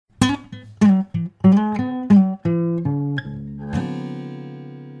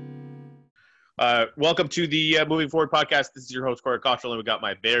Welcome to the Moving Forward podcast. This is your host, Corey Cottrell, and we got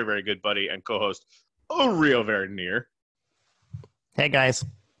my very, very good buddy and co-host, Rio Vernier. Hey, guys.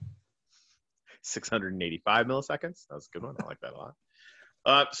 685 milliseconds. That was a good one. I like that a lot.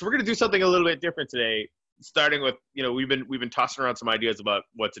 So we're going to do something a little bit different today, starting with, we've been tossing around some ideas about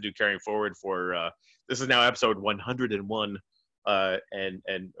what to do carrying forward for, this is now episode 101.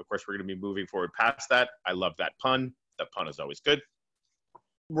 And of course, we're going to be moving forward past that. I love that pun. That pun is always good.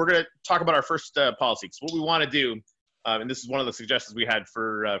 We're going to talk about our first policy. So what we want to do, and this is one of the suggestions we had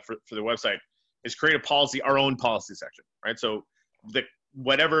for the website, is create a policy, our own policy section, right? So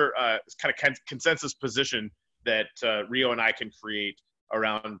whatever kind of consensus position that Rio and I can create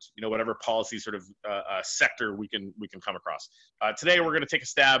around, whatever policy sort of sector we can come across. Today, we're going to take a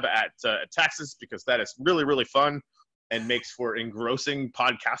stab at taxes because that is really, really fun and makes for engrossing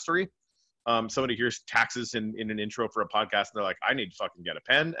podcastery. Somebody hears taxes in an intro for a podcast, and they're like, I need to fucking get a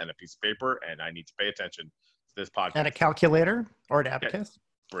pen and a piece of paper, and I need to pay attention to this podcast. And a calculator or an abacus.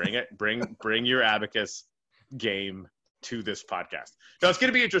 Bring it. Bring your abacus game to this podcast. Now, it's going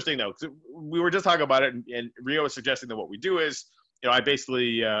to be interesting, though, because we were just talking about it, and Rio was suggesting that what we do is, I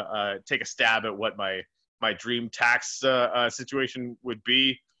basically take a stab at what my dream tax situation would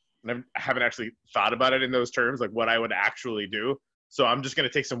be. And I haven't actually thought about it in those terms, like what I would actually do. So I'm just going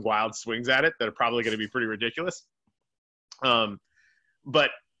to take some wild swings at it that are probably going to be pretty ridiculous.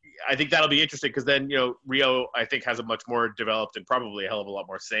 But I think that'll be interesting because then, Rio, I think, has a much more developed and probably a hell of a lot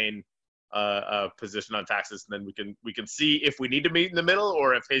more sane position on taxes. And then we can see if we need to meet in the middle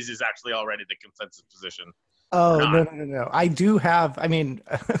or if his is actually already the consensus position. Oh, no. I do have,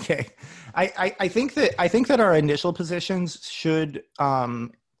 okay. I think that our initial positions should,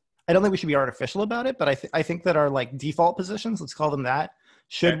 I don't think we should be artificial about it, but I think that our default positions, let's call them that,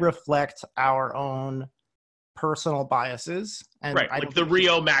 should reflect our own personal biases. And right, like the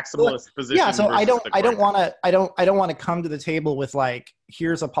Rio maximalist position. Yeah, so I don't want to come to the table with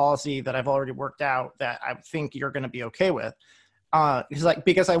here's a policy that I've already worked out that I think you're going to be okay with.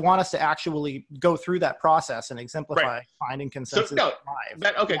 Because I want us to actually go through that process and exemplify finding consensus.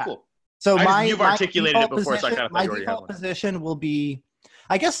 Cool. So you've articulated it before, so I kind of thought you already had one. My default position will be,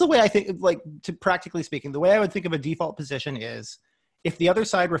 I guess the way I think, to practically speaking, the way I would think of a default position is if the other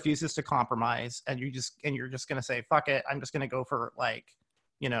side refuses to compromise and you're just going to say, fuck it, I'm just going to go for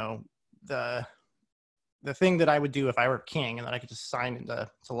the thing that I would do if I were king and that I could just sign into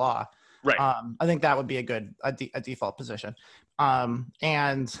law. Right. I think that would be a default position. And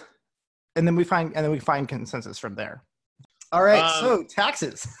then we find consensus from there. All right. So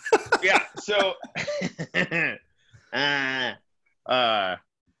taxes. Yeah. So,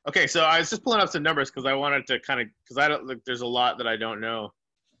 okay, so I was just pulling up some numbers because I wanted to there's a lot that I don't know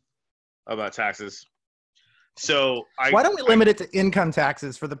about taxes. So why don't we limit it to income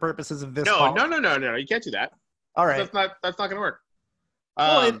taxes for the purposes of this? No, you can't do that. All right, that's not going to work.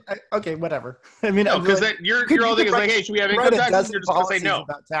 Okay, whatever. Because your whole thing is hey, should we have income taxes? You're just going to say no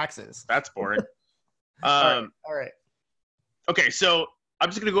about taxes. That's boring. All right. Okay, so I'm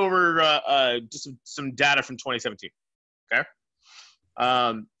just going to go over just some data from 2017. Okay.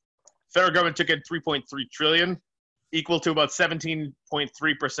 Federal government took in $3.3 trillion, equal to about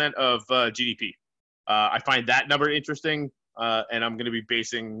 17.3% of GDP. I find that number interesting, and I'm going to be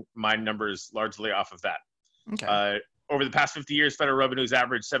basing my numbers largely off of that. Okay. Over the past 50 years, federal revenues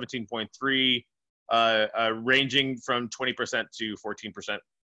averaged 17.3, ranging from 20% to 14%,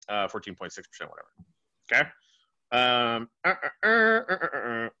 14.6%, whatever. Okay.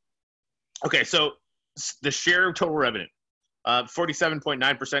 Okay, so the share of total revenue.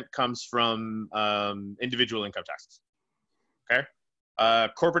 47.9% comes from individual income taxes. Okay,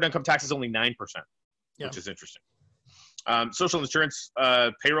 corporate income tax is only 9%, which is interesting. Social insurance,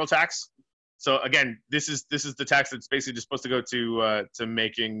 payroll tax. So again, this is the tax that's basically just supposed to go to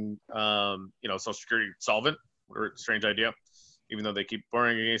making Social Security solvent. What a strange idea, even though they keep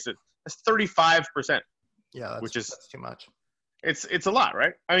borrowing against it. That's 35%. Yeah, that's too much. It's a lot,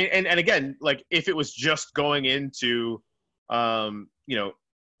 right? I mean, and again, if it was just going into a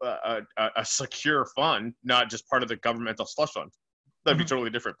secure fund, not just part of the governmental slush fund, that'd be totally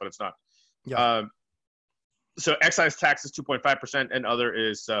different, but it's not. Yeah. So excise tax is 2.5% and other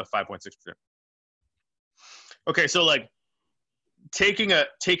is 5.6%. Okay, so taking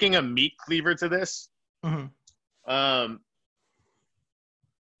a meat cleaver to this,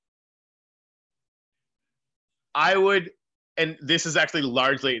 I would, and this is actually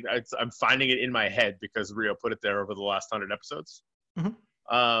largely, I'm finding it in my head because Rio put it there over the last 100 episodes.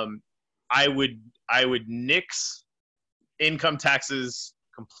 I would nix income taxes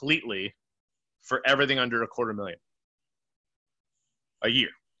completely for everything under $250,000 a year.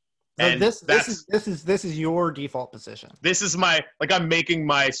 So And this is your default position. this is my, like, I'm making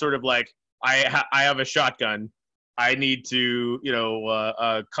my sort of like, I have a shotgun. I need to,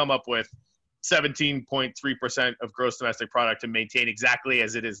 come up with 17.3% of gross domestic product to maintain exactly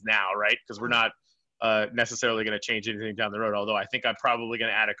as it is now, right? Because we're not necessarily going to change anything down the road. Although I think I'm probably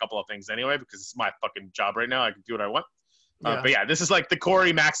going to add a couple of things anyway, because it's my fucking job right now. I can do what I want. But yeah, this is like the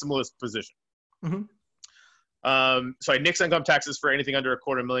Corey maximalist position. Mm-hmm. So I nix income taxes for anything under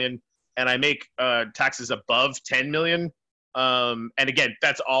 $250,000, and I make taxes above 10 million. And again,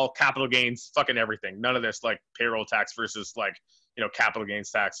 that's all capital gains, fucking everything. None of this like payroll tax versus like, capital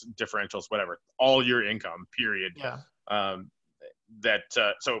gains tax differentials, whatever. All your income, period. Yeah.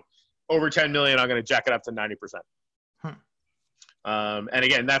 So over 10 million, I'm going to jack it up to 90%. And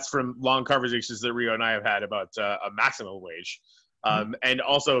again, that's from long conversations that Rio and I have had about a maximum wage. And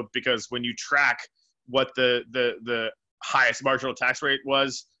also because when you track what the highest marginal tax rate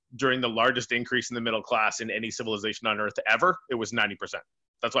was during the largest increase in the middle class in any civilization on earth ever, it was 90%.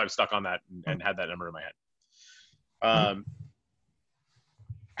 That's why I'm stuck on that and had that number in my head.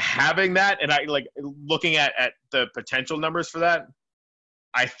 Having that, and I like looking at the potential numbers for that,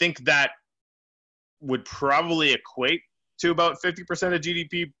 I think that would probably equate to about 50% of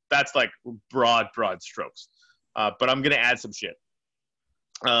GDP. That's like broad strokes. But I'm going to add some shit.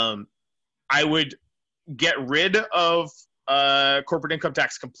 I would get rid of corporate income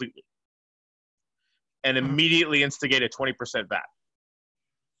tax completely and immediately instigate a 20% VAT.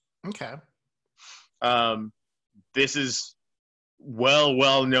 Okay. This is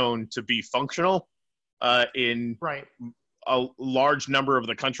well known to be functional in a large number of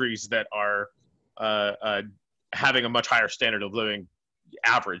the countries that are having a much higher standard of living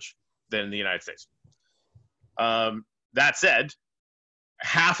average than the United States. That said,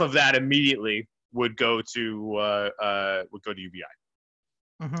 half of that immediately would go to UBI,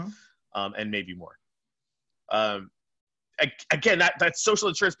 and maybe more. Again, that social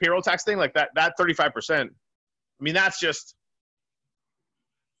insurance payroll tax thing, like that 35%. I mean, that's just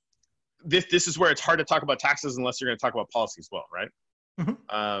this is where it's hard to talk about taxes unless you're going to talk about policy as well, right?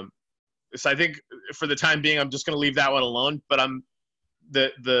 So I think for the time being, I'm just going to leave that one alone. But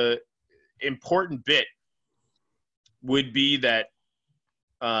the important bit would be that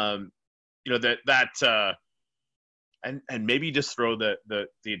and maybe just throw the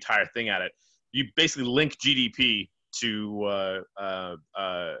entire thing at it. You basically link GDP to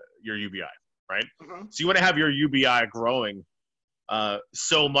your UBI, right? So you want to have your UBI growing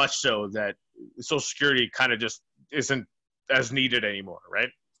so much so that Social Security kind of just isn't as needed anymore, right?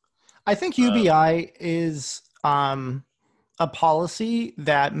 I think UBI is a policy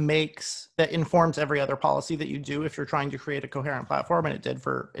that informs every other policy that you do if you're trying to create a coherent platform, and it did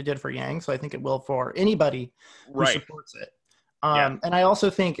for Yang. So I think it will for anybody who supports it. And I also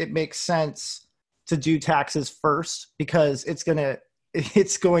think it makes sense to do taxes first because it's going to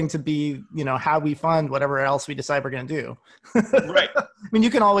be, how we fund whatever else we decide we're going to do. Right. I mean,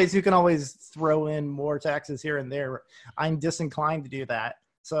 you can always throw in more taxes here and there. I'm disinclined to do that.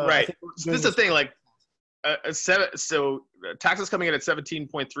 So right. So this is the thing, like, so taxes coming in at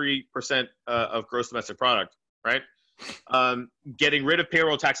 17.3% of gross domestic product, right? Getting rid of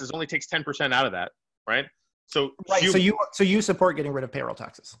payroll taxes only takes 10% out of that, right? So so you support getting rid of payroll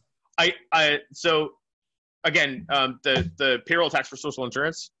taxes? So again, the payroll tax for social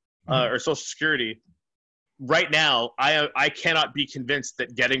insurance or Social Security. Right now, I cannot be convinced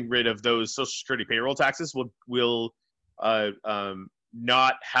that getting rid of those Social Security payroll taxes will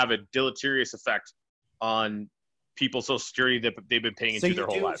not have a deleterious effect on people's Social Security that they've been paying into their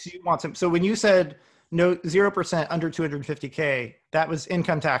whole lives. So you want to, so when you said no 0% under 250K, that was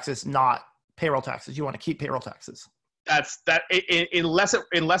income taxes, not payroll taxes. You want to keep payroll taxes. Unless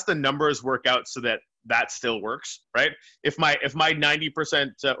the numbers work out so that still works, right? If my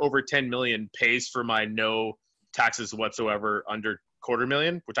 90% over 10 million pays for my no taxes whatsoever under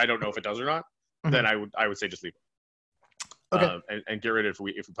 $250,000, which I don't know if it does or not, then I would say just leave it. Okay. And get rid of it if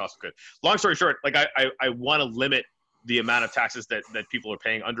we possibly could. Long story short, like I want to limit the amount of taxes that people are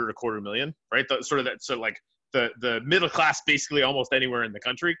paying under $250,000, right? So like the middle class, basically almost anywhere in the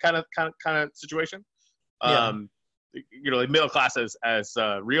country, kind of situation. Yeah. Like middle class as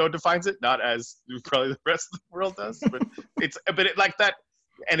Rio defines it, not as probably the rest of the world does, but it like that.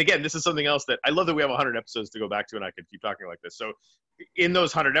 And again, this is something else that I love that we have 100 episodes to go back to, and I could keep talking like this. So in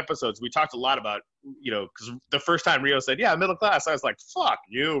those 100 episodes, we talked a lot about, because the first time Rio said, yeah, middle class, I was like, fuck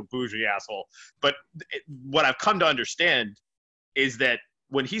you, bougie asshole. But what I've come to understand is that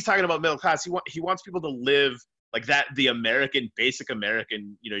when he's talking about middle class, he wants people to live like that, the basic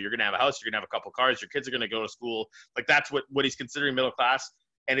American, you're going to have a house, you're going to have a couple cars, your kids are going to go to school. Like that's what he's considering middle class.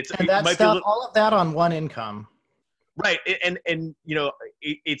 and And it that might be a stuff, little, all of that on one income. right. And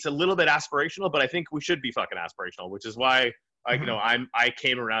it's a little bit aspirational, but I think we should be fucking aspirational, which is why I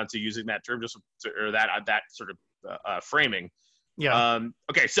came around to using that term or that sort of framing. Yeah.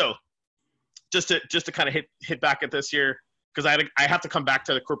 Okay, so just to kind of hit back at this here, because I have to come back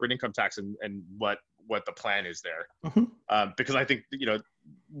to the corporate income tax and what the plan is there, because I think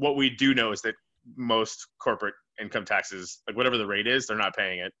what we do know is that most corporate income taxes, like whatever the rate is, they're not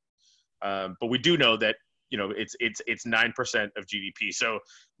paying it, but we do know that it's 9% of GDP. So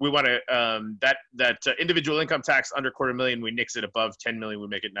we want to that individual income tax under $250,000, we nix it. Above 10 million, we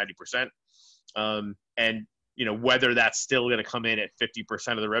make it 90%. And whether that's still going to come in at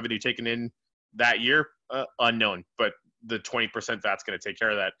 50% of the revenue taken in that year, unknown. But the 20% that's going to take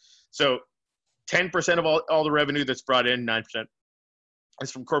care of that. So 10% of all the revenue that's brought in, 9% is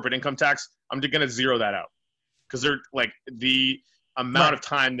from corporate income tax. I'm going to zero that out, because they're like the amount of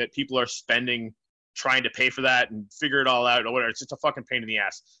time that people are spending trying to pay for that and figure it all out or whatever, it's just a fucking pain in the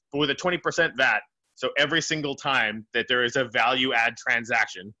ass. But with a 20% VAT, so every single time that there is a value add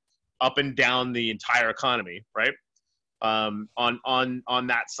transaction up and down the entire economy, right? On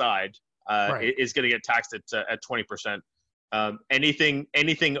that side, it is going to get taxed at 20%.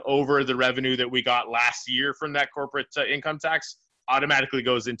 Anything over the revenue that we got last year from that corporate income tax automatically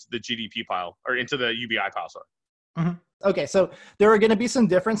goes into the GDP pile, or into the UBI pile. Sorry. Mm-hmm. Okay, so there are going to be some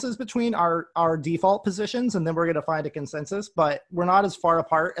differences between our default positions, and then we're going to find a consensus, but we're not as far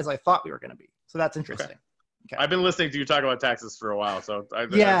apart as I thought we were going to be. So that's interesting. Okay. I've been listening to you talk about taxes for a while, so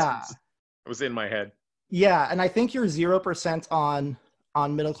it was in my head. Yeah, and I think your 0%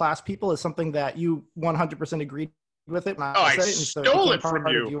 on middle class people is something that you 100% agreed with it. I stole it from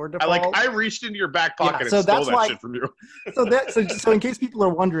you. I reached into your back pocket and stole that shit from you. So in case people are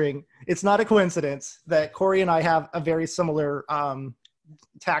wondering, it's not a coincidence that Corey and I have a very similar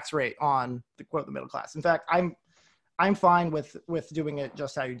tax rate on the middle class. In fact, I'm fine with doing it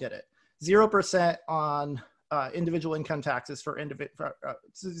just how you did it. 0% on individual income taxes for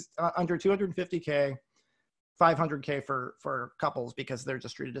under 250K, 500K for couples, because they're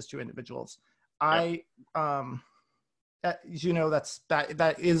just treated as two individuals. Yep.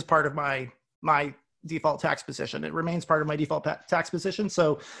 That is part of my default tax position. It remains part of my default tax position.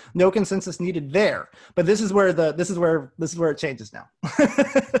 So no consensus needed there. But this is where it changes now.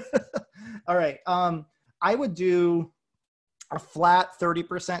 All right. I would do a flat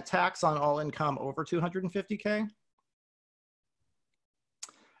 30% tax on all income over 250K.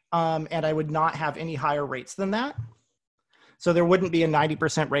 And I would not have any higher rates than that. So there wouldn't be a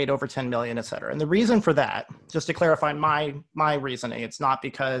 90% rate over 10 million, et cetera. And the reason for that, just to clarify my reasoning, it's not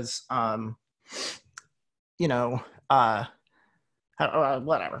because, whatever.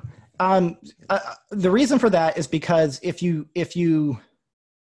 The reason for that is because if you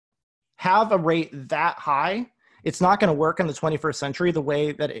have a rate that high, it's not going to work in the 21st century the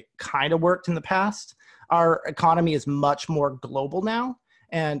way that it kind of worked in the past. Our economy is much more global now.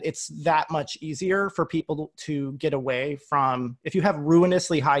 And it's that much easier for people to get away from, if you have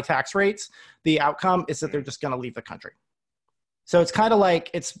ruinously high tax rates, the outcome is that they're just going to leave the country. So it's kind of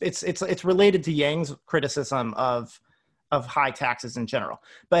like, it's related to Yang's criticism of high taxes in general.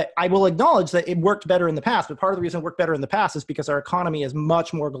 But I will acknowledge that it worked better in the past, but part of the reason it worked better in the past is because our economy is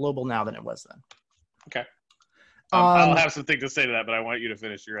much more global now than it was then. Okay. I'll have something to say to that, but I want you to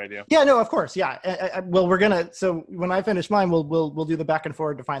finish your idea. Yeah, no, of course. Yeah. Well, so when I finish mine, we'll do the back and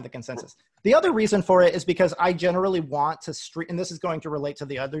forward to find the consensus. The other reason for it is because I generally want to and this is going to relate to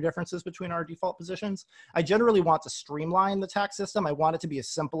the other differences between our default positions. I generally want to streamline the tax system. I want it to be as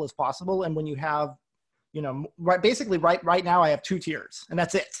simple as possible. And when you have, right now I have 2 tiers, and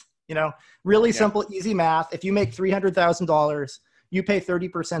that's it. Really simple, easy math. If you make $300,000, you pay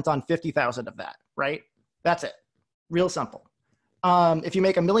 30% on 50,000 of that, right? That's it. Real simple. If you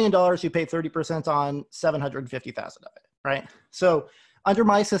make $1 million, you pay 30% on 750,000 of it, right? So under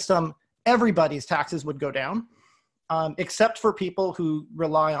my system, everybody's taxes would go down, except for people who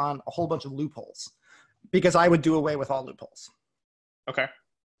rely on a whole bunch of loopholes, because I would do away with all loopholes. Okay.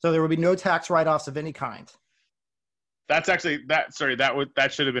 So there would be no tax write-offs of any kind. That's actually that should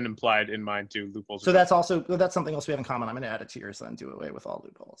have been implied in mine too. Loopholes. So that's something else we have in common. I'm going to add it to yours then. Do away with all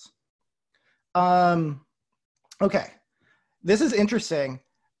loopholes. Okay, this is interesting.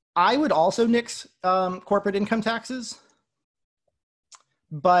 I would also nix corporate income taxes,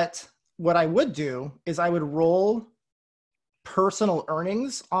 but what I would do is I would roll personal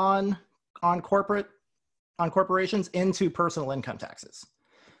earnings on corporations into personal income taxes.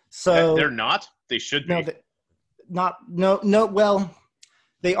 So they're not. They should be. Well,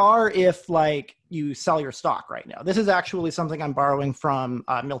 They are if like you sell your stock right now. This is actually something I'm borrowing from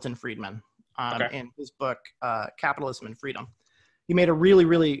Milton Friedman in his book, Capitalism and Freedom. He made a really,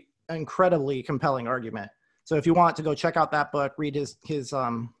 really incredibly compelling argument. So if you want to go check out that book, read his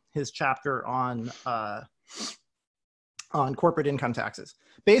chapter on corporate income taxes.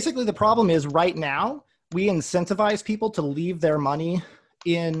 Basically, the problem is right now we incentivize people to leave their money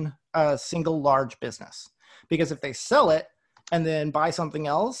in a single large business, because if they sell it and then buy something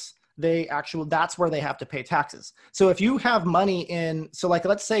else, that's where they have to pay taxes. So if you have money so like,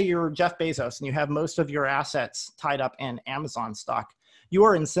 let's say you're Jeff Bezos and you have most of your assets tied up in Amazon stock, you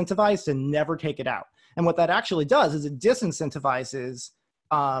are incentivized to never take it out. And what that actually does is it disincentivizes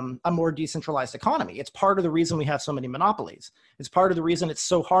a more decentralized economy. It's part of the reason we have so many monopolies. It's part of the reason it's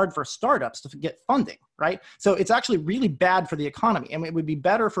so hard for startups to get funding, right? So it's actually really bad for the economy. And it would be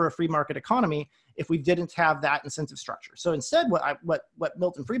better for a free market economy if we didn't have that incentive structure. So instead, what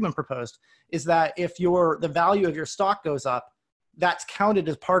Milton Friedman proposed is that if the value of your stock goes up, that's counted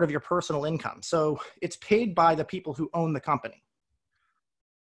as part of your personal income. So it's paid by the people who own the company.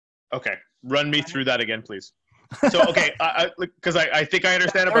 Okay. Run me through that again, please. So, okay, because I think I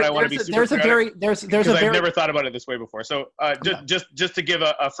understand it, but I want to be super clear. I've never thought about it this way before. So just to give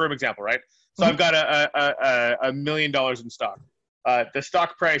a firm example, right? So I've got $1 million in stock. The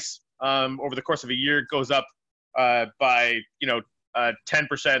stock price over the course of a year goes up by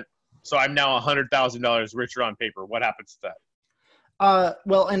 10%. So I'm now $100,000 richer on paper. What happens to that?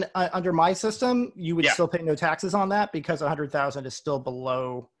 Well, and under my system, you would still pay no taxes on that because 100,000 is still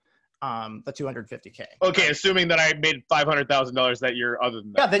below the 250K. Okay, assuming that I made $500,000 that year other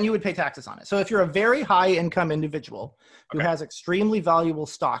than that. Yeah, then you would pay taxes on it. So if you're a very high income individual who has extremely valuable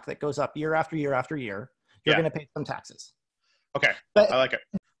stock that goes up year after year after year, you're going to pay some taxes. Okay, I like it.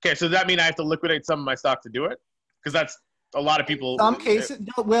 Okay, so does that mean I have to liquidate some of my stock to do it? Because that's a lot of people. In some cases,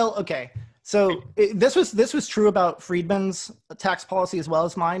 no, well, okay. So this was true about Friedman's tax policy as well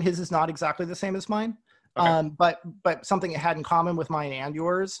as mine. His is not exactly the same as mine. Okay. But something it had in common with mine and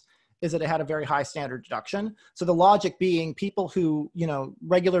yours is that it had a very high standard deduction. So the logic being people who,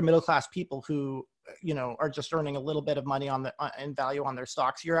 regular middle-class people who, are just earning a little bit of money in value on their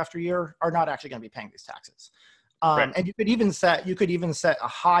stocks year after year are not actually going to be paying these taxes. Right. And you could even set a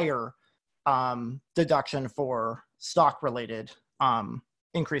higher deduction for stock-related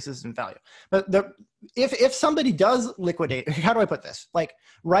increases in value. But if somebody does liquidate, how do I put this? Like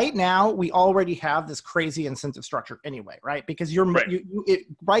right now, we already have this crazy incentive structure anyway, right? Because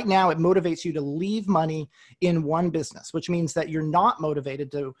right now it motivates you to leave money in one business, which means that you're not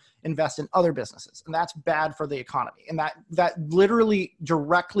motivated to invest in other businesses, and that's bad for the economy. And that literally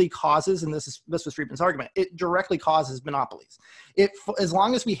directly causes, and this was Friedman's argument, it directly causes monopolies. As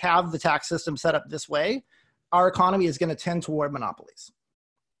long as we have the tax system set up this way, our economy is going to tend toward monopolies.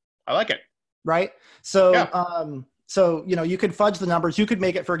 I like it. Right. So, you could fudge the numbers. You could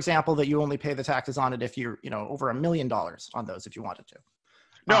make it, for example, that you only pay the taxes on it if you're, over $1 million on those, if you wanted to.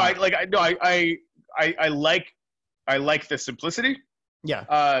 No, I like the simplicity.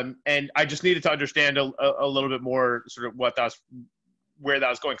 Yeah. And I just needed to understand a little bit more sort of where that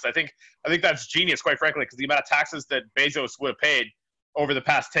was going. Cause I think that's genius, quite frankly, because the amount of taxes that Bezos would have paid over the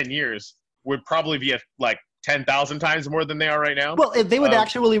past 10 years would probably be like 10,000 times more than they are right now. Well, they would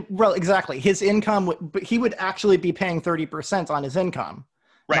exactly. His income, he would actually be paying 30% on his income,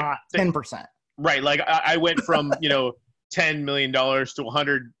 right? Not 10%. Right. Like I went from, $10 million to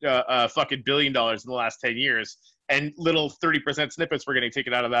 100 fucking $1 billion in the last 10 years, and little 30% snippets were getting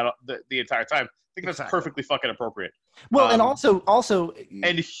taken out of that the entire time. I think that's perfectly fucking appropriate. Well, and also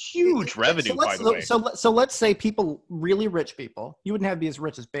and huge revenue, by the way. So let's say really rich people, you wouldn't have to be as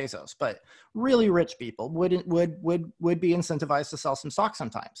rich as Bezos, but really rich people would be incentivized to sell some stock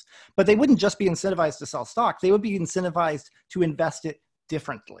sometimes. But they wouldn't just be incentivized to sell stock. They would be incentivized to invest it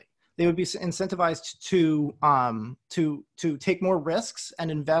differently. They would be incentivized to take more risks and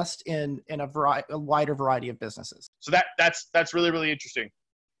invest in a wider variety of businesses. So that's really, really interesting.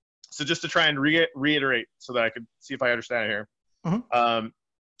 So just to try and reiterate so that I could see if I understand it here, mm-hmm.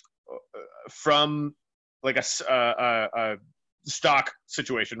 From like a stock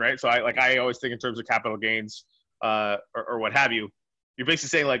situation, right? So I always think in terms of capital gains or what have you. You're basically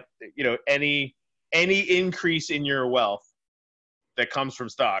saying like, any increase in your wealth that comes from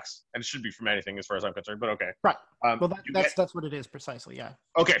stocks, and it should be from anything as far as I'm concerned, but okay. Right. Well, that's what it is precisely. Yeah.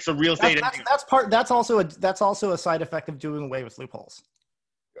 Okay. So real estate. That's also a side effect of doing away with loopholes.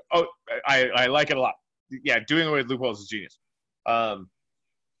 Oh, I like it a lot. Yeah, doing away with loopholes is genius.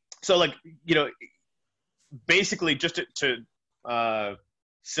 So like, basically just to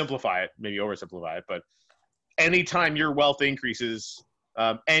simplify it, maybe oversimplify it, but anytime your wealth increases,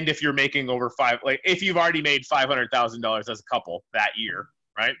 And if you're making over if you've already made $500,000 as a couple that year,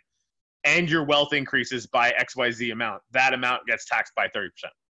 right? And your wealth increases by XYZ amount, that amount gets taxed by 30%.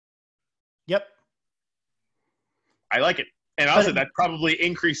 Yep. I like it. And also that probably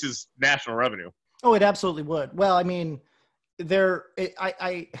increases national revenue. Oh, it absolutely would. Well, I mean, I'm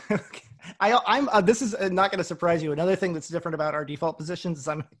this is not going to surprise you. Another thing that's different about our default positions is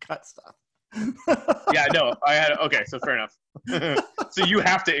I'm going to cut stuff. Yeah, no, okay, so fair enough. So you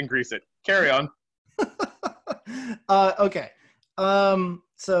have to increase it. Carry on. Okay.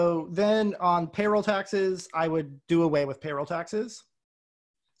 So then on payroll taxes, I would do away with payroll taxes.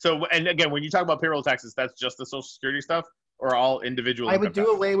 So, and again, when you talk about payroll taxes, that's just the Social Security stuff or all individual? I would do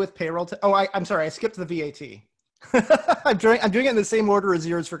away with payroll. I'm sorry. I skipped the VAT. I'm doing it in the same order as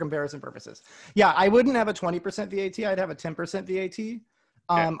yours for comparison purposes. Yeah, I wouldn't have a 20% VAT. I'd have a 10% VAT.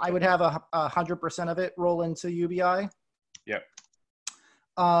 I would have 100% of it roll into UBI. Yep.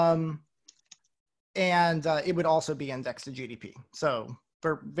 And it would also be indexed to GDP. So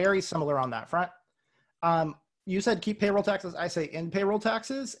we're very similar on that front. You said keep payroll taxes. I say in payroll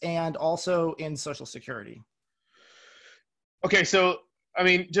taxes and also in Social Security. Okay, so I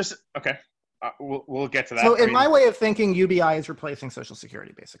mean, okay. We'll get to that. So in my way of thinking, UBI is replacing Social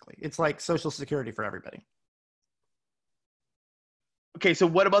Security, basically. It's like Social Security for everybody. Okay, so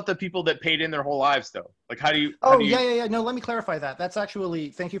what about the people that paid in their whole lives, though? Like, how do you... Yeah. No, let me clarify that. That's actually,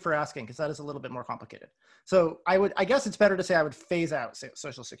 thank you for asking, because that is a little bit more complicated. So I guess it's better to say I would phase out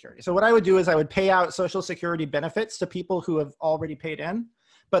Social Security. So what I would do is I would pay out Social Security benefits to people who have already paid in,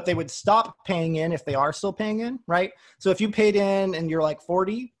 but they would stop paying in if they are still paying in, right? So if you paid in and you're like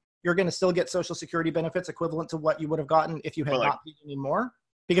 40, you're going to still get Social Security benefits equivalent to what you would have gotten if you had not paid any more,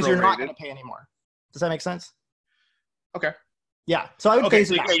 because you're not going to pay anymore. Does that make sense? Okay. Yeah. So I would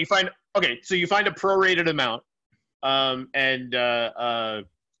phase it out. So you find a prorated amount,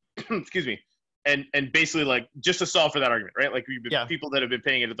 excuse me, and basically like just to solve for that argument, right? Like people that have been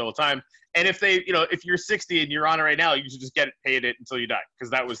paying it the whole time, and if if you're 60 and you're on it right now, you should just paid it until you die, because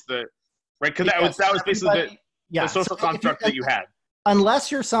that was the right, because that was basically the social construct that you had.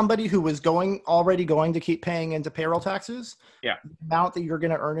 Unless you're somebody who was already going to keep paying into payroll taxes, the amount that you're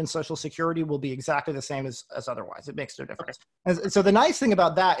going to earn in Social Security will be exactly the same as otherwise. It makes no difference. Okay. And so the nice thing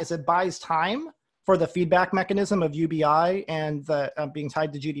about that is it buys time for the feedback mechanism of UBI and the being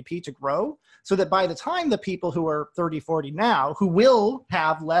tied to GDP to grow, so that by the time the people who are 30, 40 now, who will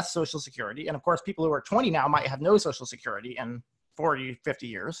have less Social Security, and of course people who are 20 now might have no Social Security in 40, 50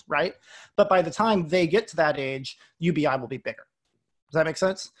 years, right? But by the time they get to that age, UBI will be bigger. Does that make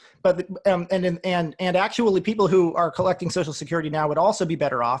sense? But and actually, people who are collecting Social Security now would also be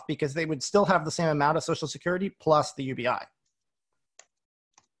better off, because they would still have the same amount of Social Security plus the UBI.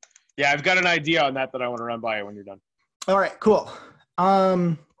 Yeah, I've got an idea on that I want to run by you when you're done. All right, cool.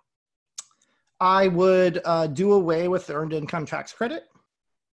 I would do away with the earned income tax credit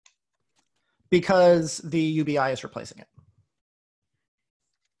because the UBI is replacing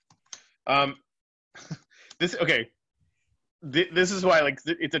it. This is why, like,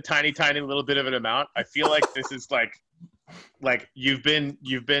 it's a tiny little bit of an amount. I feel like this is like you've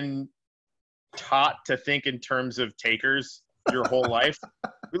been taught to think in terms of takers your whole life.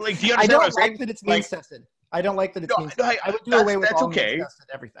 Like, do you understand? I don't like that it's means tested. I don't like that it's means tested. I would do away with all means tested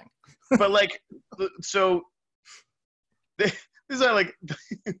everything. But like, so this is like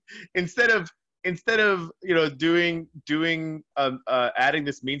instead of doing adding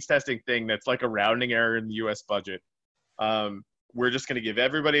this means testing thing that's like a rounding error in the U.S. budget. We're just going to give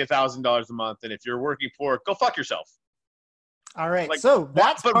everybody $1,000 a month, and if you're working poor, go fuck yourself. All right. Like, so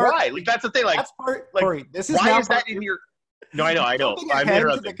that's why? Like, that's the thing. Like, that's part. Like, Corey, this is why is that in your? No, I know. I'm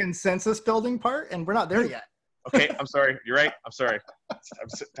interrupting. The consensus building part, and we're not there yet. Okay, I'm sorry. You're right. I'm sorry.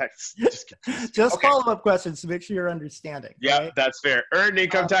 Just follow-up questions to make sure you're understanding. Yeah, right? That's fair. Earned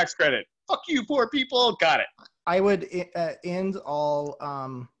income tax credit. Fuck you, poor people. Got it. I would end all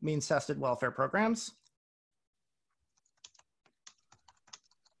means tested welfare programs.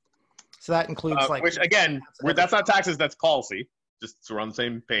 So that includes which again, that's not taxes, that's policy. Just so we're on the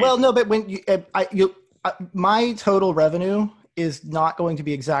same page. Well, no, but when my total revenue is not going to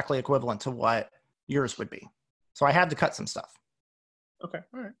be exactly equivalent to what yours would be. So I had to cut some stuff. Okay,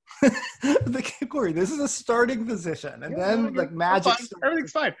 all right. Corey, this is a starting position, and then like magic.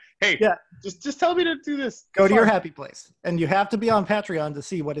 Everything's fine. Hey, just tell me to do this. Go to your happy place, and you have to be on Patreon to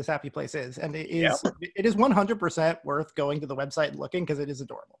see what his happy place is, and it is 100% worth going to the website and looking, because it is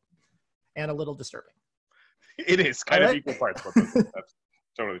adorable and a little disturbing. It is kind of equal parts. That's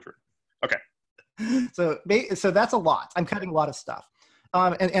totally true. Okay. So that's a lot. I'm cutting a lot of stuff.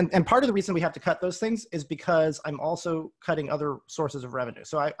 And part of the reason we have to cut those things is because I'm also cutting other sources of revenue.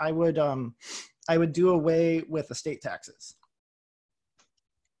 So I would do away with estate taxes.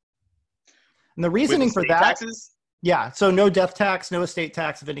 And the reasoning for that, taxes? Yeah. So no death tax, no estate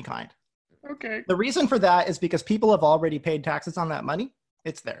tax of any kind. Okay. The reason for that is because people have already paid taxes on that money.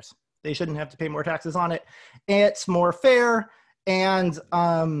 It's theirs. They shouldn't have to pay more taxes on it. It's more fair, and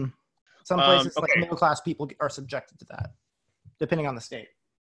some places like middle-class people are subjected to that, depending on the state.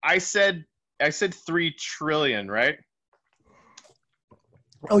 I said 3 trillion, right?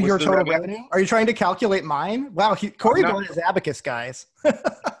 Oh, your total revenue? Are you trying to calculate mine? Wow, Corey Blunt is abacus, guys.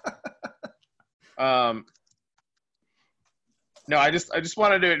 No, I just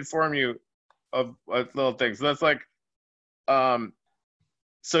wanted to inform you of a little thing. So that's like,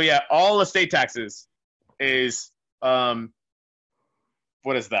 so yeah, all estate taxes is, what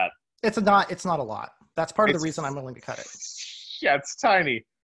is that? It's not a lot. That's part of the reason I'm willing to cut it. Yeah, it's tiny.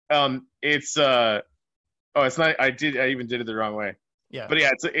 It's not. I even did it the wrong way. Yeah. But yeah,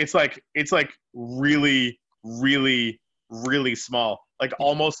 it's like really, really, really small. Like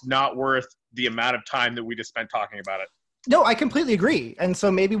almost not worth the amount of time that we just spent talking about it. No, I completely agree. And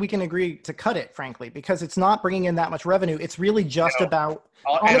so maybe we can agree to cut it, frankly, because it's not bringing in that much revenue. It's really just about,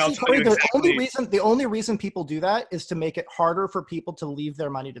 honestly, Corey, the only reason people do that is to make it harder for people to leave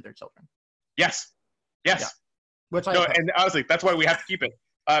their money to their children. Yes. Yeah. And honestly, that's why we have to keep it.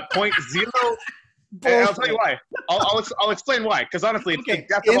 0.0. And I'll tell you why. I'll explain why. Because honestly, it's the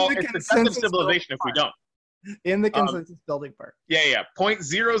death of civilization if we don't. In the consensus building part. Yeah.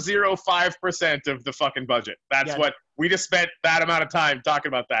 0.005% of the fucking budget. That's what we just spent that amount of time talking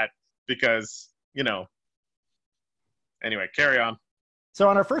about that because, anyway, carry on. So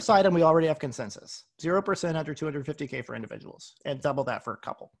on our first item, we already have consensus. 0% under $250K for individuals and double that for a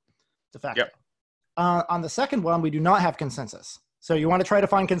couple. De facto. Yep. On the second one, we do not have consensus. So you want to try to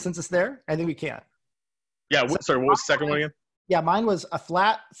find consensus there? I think we can. Yeah. Sorry, what was the second one again? Yeah, mine was a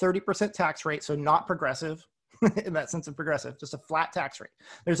flat 30% tax rate, so not progressive in that sense of progressive, just a flat tax rate.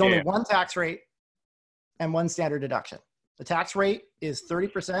 There's only one tax rate and one standard deduction. The tax rate is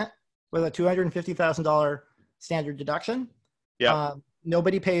 30% with a $250,000 standard deduction. Yeah.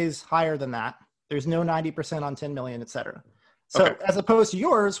 Nobody pays higher than that. There's no 90% on 10 million, et cetera. So as opposed to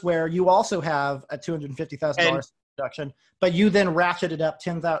yours, where you also have a $250,000 deduction, but you then ratchet it up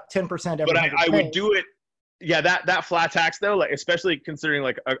 10% every. But I would do it. Yeah, that flat tax though, like especially considering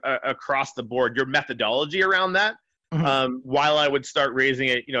like across the board, your methodology around that, while I would start raising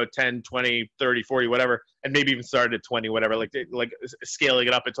it, 10, 20, 30, 40, whatever, and maybe even start at 20, whatever, like scaling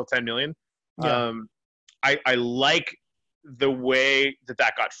it up until 10 million. Yeah. I like the way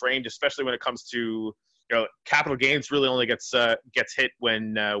that got framed, especially when it comes to, capital gains really only gets hit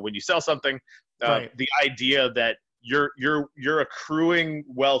when you sell something. Right. The idea that you're accruing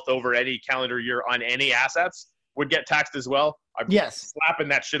wealth over any calendar year on any assets would get taxed as well. I'm slapping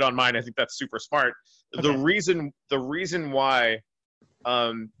that shit on mine. I think that's super smart. Okay. The reason why,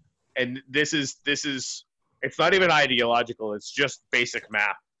 and this is it's not even ideological. It's just basic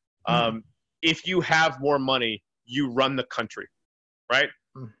math. If you have more money, you run the country, right?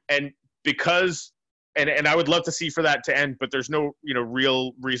 And because and I would love to see for that to end, but there's no,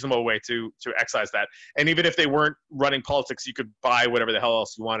 real reasonable way to excise that. And even if they weren't running politics, you could buy whatever the hell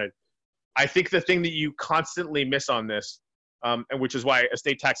else you wanted. I think the thing that you constantly miss on this, and which is why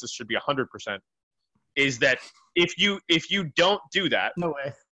estate taxes should be 100%, is that if you don't do that, no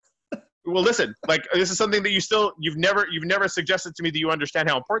way. Well, listen, like this is something that you've never suggested to me that you understand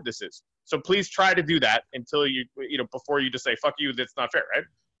how important this is. So please try to do that until before you just say fuck you. That's not fair, right?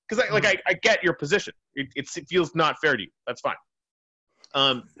 Because I get your position. It feels not fair to you. That's fine.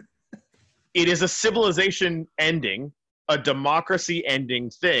 It is a civilization ending, a democracy ending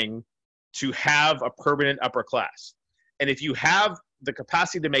thing to have a permanent upper class. And if you have the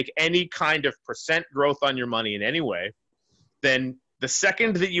capacity to make any kind of percent growth on your money in any way, then the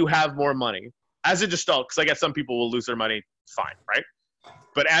second that you have more money, as a gestalt, because I guess some people will lose their money, fine, right?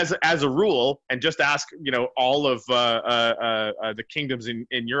 But as a rule, and just ask, all of the kingdoms in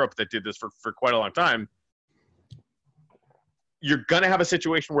Europe that did this for quite a long time, you're going to have a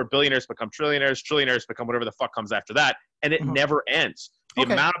situation where billionaires become trillionaires become whatever the fuck comes after that, and it never ends. The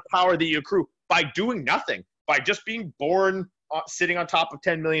amount of power that you accrue by doing nothing, by just being born sitting on top of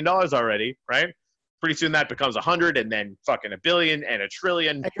 $10 million already, right? Pretty soon that becomes 100 and then fucking $1 billion and $1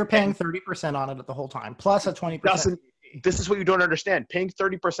 trillion. And you're paying 30% on it the whole time, plus a 20%. This is what you don't understand. Paying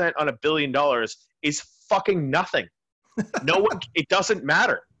 30% on $1 billion is fucking nothing. It doesn't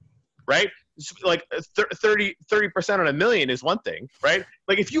matter, right? like 30% on $1 million is one thing, right?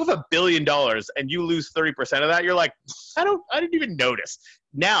 Like if you have $1 billion and you lose 30% of that, you're like, I didn't even notice.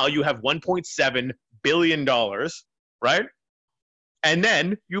 Now you have $1.7 billion, right? And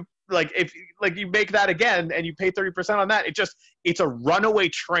then you if you make that again and you pay 30% on that, it's a runaway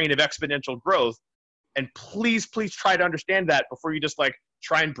train of exponential growth. And please try to understand that before you just like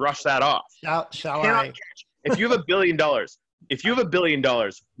try and brush that off. Shall I? If you have $1 billion,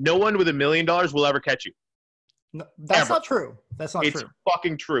 no one with $1 million will ever catch you. No, that's ever. Not true. That's not true. It's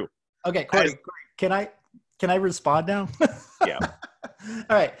fucking true. Okay, Corey, can I respond now? Yeah.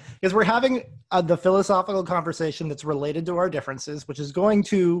 All right, because we're having the philosophical conversation that's related to our differences, which is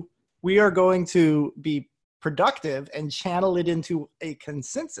we are going to be productive and channel it into a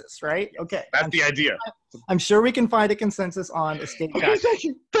consensus, right? Okay. That's the idea. I'm sure we can find a consensus on estate tax. Thank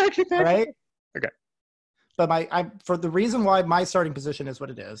you. Right? Okay. But for the reason why my starting position is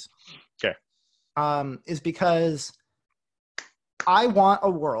what it is. Okay. Is because I want a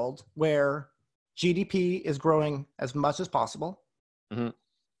world where GDP is growing as much as possible. Mm-hmm.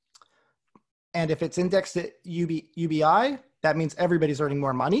 And if it's indexed at UBI, that means everybody's earning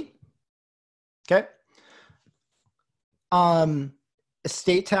more money. Okay.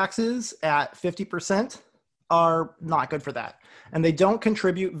 Estate taxes at 50% are not good for that. And they don't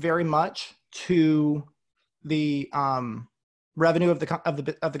contribute very much to the revenue of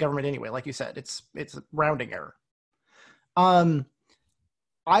the government anyway. Like you said, it's a rounding error. I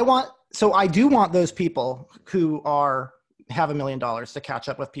do want those people who have $1 million to catch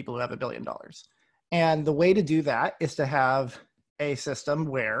up with people who have $1 billion. And the way to do that is to have a system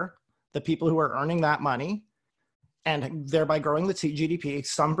where the people who are earning that money and thereby growing the GDP,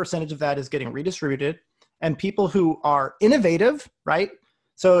 some percentage of that is getting redistributed, and people who are innovative, right?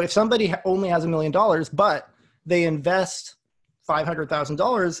 So if somebody only has $1 million, but they invest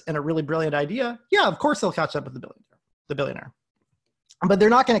 $500,000 in a really brilliant idea, yeah, of course they'll catch up with the billionaire. But they're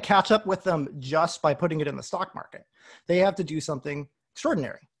not going to catch up with them just by putting it in the stock market. They have to do something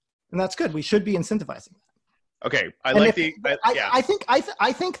extraordinary, and that's good. We should be incentivizing that. Okay, I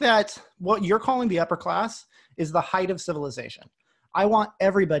think that what you're calling the upper class is the height of civilization. I want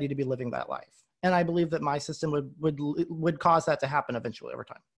everybody to be living that life, and I believe that my system would cause that to happen eventually over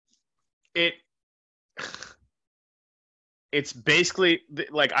time. It's basically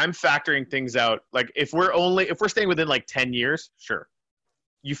like I'm factoring things out. Like if we're staying within like 10 years, sure.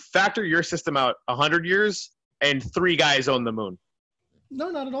 You factor your system out 100 years, and 3 guys own the moon. No,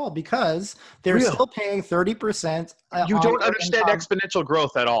 not at all, because they're still paying 30%. You don't understand exponential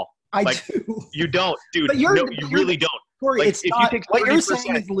growth at all. I do. You don't, dude. But you really don't. Corey, like, it's not, what you're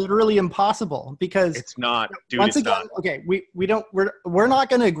saying is literally impossible because it's not, dude. Once again, okay, we're not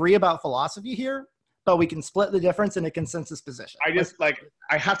going to agree about philosophy here, but we can split the difference in a consensus position.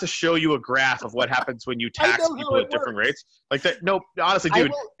 I have to show you a graph of what happens when you tax people at different rates. Like that. No, honestly,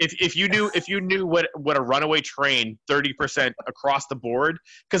 dude, if you knew what a runaway train, 30% across the board,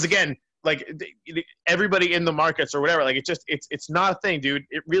 because again, like everybody in the markets or whatever, like it's not a thing, dude.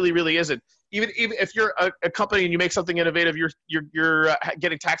 It really, really isn't. Even if you're a company and you make something innovative, you're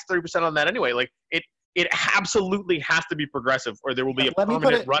getting taxed 30% on that anyway. Like it absolutely has to be progressive, or there will be a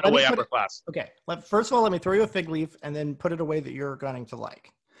permanent runaway upper class. Okay. First of all, let me throw you a fig leaf and then put it away that you're going to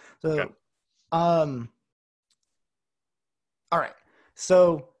like. So, okay. All right.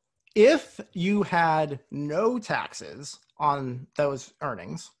 So if you had no taxes on those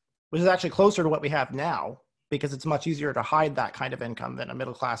earnings, which is actually closer to what we have now, because it's much easier to hide that kind of income than a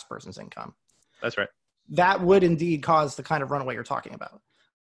middle-class person's income. That's right. That would indeed cause the kind of runaway you're talking about.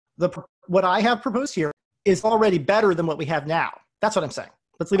 What I have proposed here is already better than what we have now. That's what I'm saying.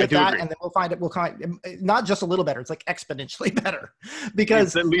 Let's leave it at that, and then we'll find not just a little better. It's like exponentially better,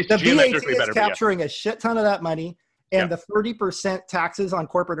 because at least the VAT is better, capturing a shit ton of that money, and the 30% taxes on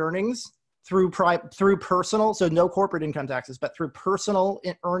corporate earnings through personal, so no corporate income taxes, but through personal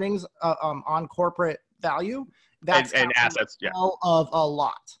earnings on corporate value. That's and assets, of a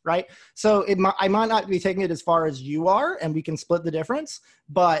lot, right? So I might not be taking it as far as you are, and we can split the difference,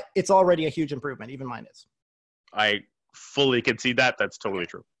 but it's already a huge improvement. Even mine is. I fully concede that. That's totally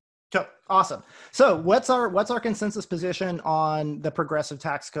true. So, awesome. So what's our consensus position on the progressive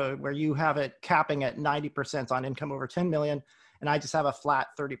tax code, where you have it capping at 90% on income over 10 million, and I just have a flat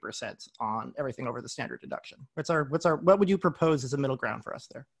 30% on everything over the standard deduction? What would you propose as a middle ground for us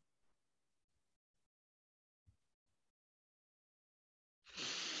there?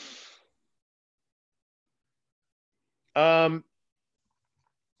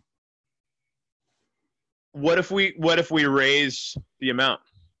 What if we raise the amount?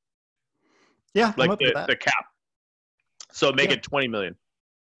 Yeah, like the cap. So make it 20 million.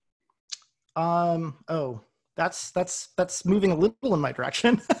 Oh, that's moving a little in my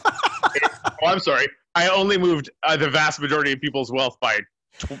direction. Oh, I'm sorry. I only moved the vast majority of people's wealth by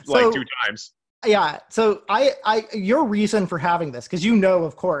So two times. yeah, so your reason for having this, because you know,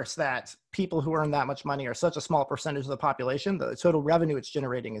 of course, that people who earn that much money are such a small percentage of the population, the total revenue it's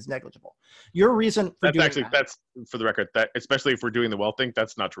generating is negligible. Your reason for That's doing actually that, that's for the record. That especially if we're doing the wealth thing,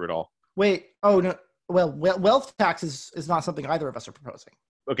 that's not true at all. wait, oh no, well, wealth tax is not something either of us are proposing.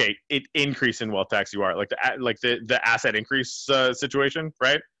 Okay, it increase in wealth tax you are like the asset increase situation,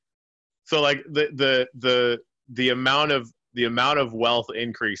 right? So like the amount of wealth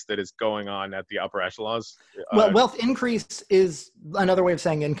increase that is going on at the upper echelons. Well, wealth increase is another way of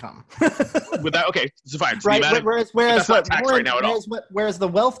saying income. With that, okay, it's fine. So Right. Whereas not tax Warren, right now at all. whereas the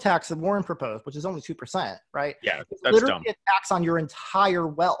wealth tax that Warren proposed, which is only 2%, right? Yeah, it's that's literally dumb. a tax on your entire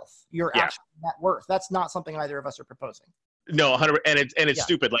wealth, your Yeah. actual net worth. That's not something either of us are proposing. No, 100, and it's Yeah.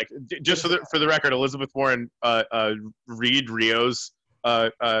 stupid. Like just for the record, Elizabeth Warren read Rio's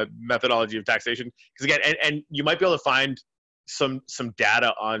methodology of taxation, because again, and you might be able to find some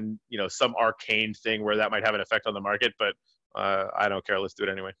data on some arcane thing where that might have an effect on the market, but I don't care. Let's do it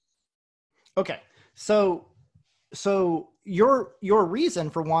anyway. Okay, so your reason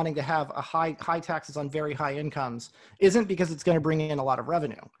for wanting to have a high taxes on very high incomes isn't because it's going to bring in a lot of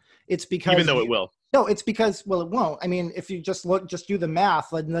revenue. It's because Even though it will. No, it's because, well, it won't. I mean, if you just do the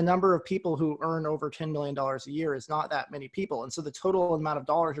math, like the number of people who earn over $10 million a year is not that many people. And so the total amount of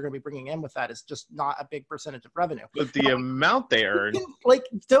dollars you're going to be bringing in with that is just not a big percentage of revenue. But the amount they earn.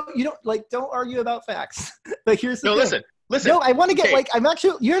 Don't argue about facts. But here's the thing. Listen. No, I want to get okay. I'm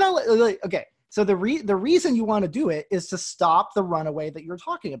actually, you're not like, okay. So the reason you want to do it is to stop the runaway that you're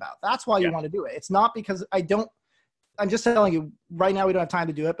talking about. That's why you want to do it. It's not because I'm just telling you right now, we don't have time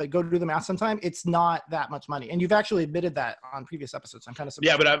to do it, but go do the math sometime. It's not that much money. And you've actually admitted that on previous episodes. I'm kind of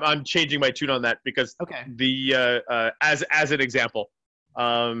surprised. Yeah, but I'm changing my tune on that because the as an example,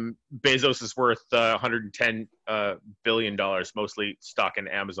 Bezos is worth $110 billion, mostly stock in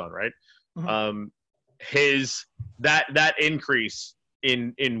Amazon, right? Mm-hmm. That increase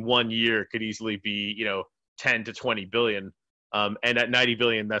in 1 year could easily be 10 to 20 billion, and at 90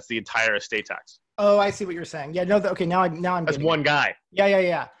 billion, that's the entire estate tax. Oh, I see what you're saying. Yeah, no, okay, now I'm That's one guy.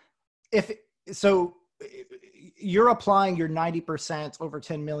 Yeah. If so, you're applying your 90% over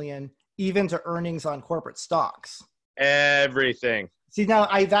 10 million even to earnings on corporate stocks. Everything. See, now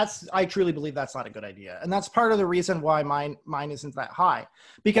I truly believe that's not a good idea, and that's part of the reason why mine isn't that high,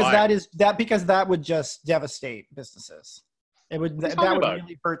 because because that would just devastate businesses. It would that would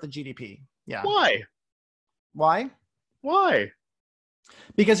really hurt the GDP. Yeah. Why?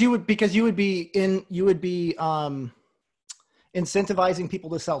 Because you would be incentivizing people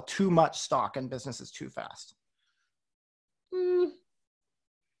to sell too much stock in businesses too fast.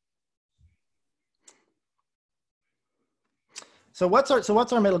 So what's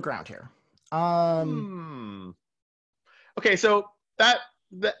our middle ground here? Okay, so that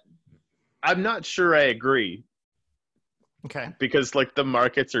I'm not sure I agree. Okay. Because like the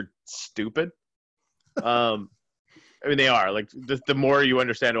markets are stupid. I mean, they are. Like the more you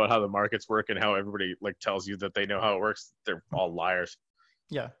understand about how the markets work and how everybody like tells you that they know how it works, they're all liars.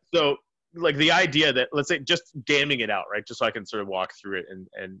 Yeah. So like the idea that, let's say, just gaming it out, right? Just so I can sort of walk through it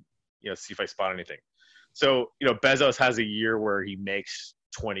and see if I spot anything. So Bezos has a year where he makes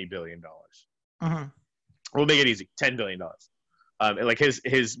 $20 billion. Mm-hmm. We'll make it easy, $10 billion. And like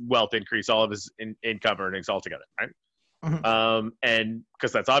his wealth increase, all of his income earnings all together, right? Mm-hmm. And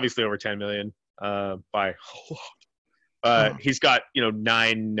because that's obviously over 10 million by a whole lot. He's got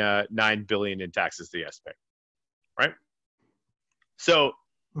 9 billion in taxes that he has to pay, right? So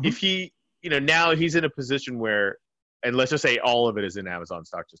if he now he's in a position where, and let's just say all of it is in Amazon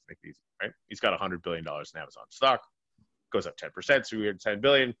stock, just to make it easy, right? He's got $100 billion in Amazon stock, goes up 10%, so we had 10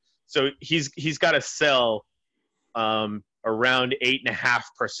 billion. So he's got to sell around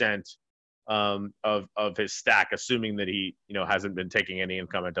 8.5% of his stack, assuming that he hasn't been taking any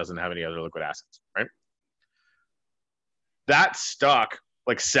income and doesn't have any other liquid assets, right? That stock,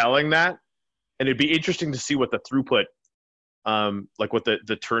 like selling that, and it'd be interesting to see what the throughput, like what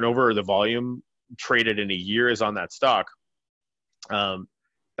the turnover or the volume traded in a year is on that stock. And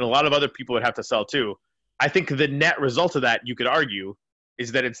a lot of other people would have to sell too. I think the net result of that, you could argue,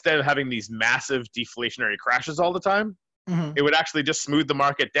 is that instead of having these massive deflationary crashes all the time, it would actually just smooth the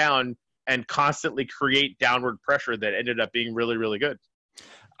market down and constantly create downward pressure that ended up being really, really good.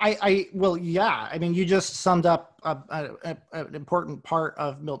 Well, yeah. I mean, you just summed up an important part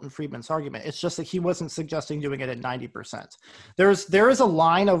of Milton Friedman's argument. It's just that he wasn't suggesting doing it at 90%. There is a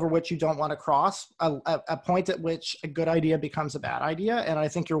line over which you don't want to cross, a point at which a good idea becomes a bad idea, and I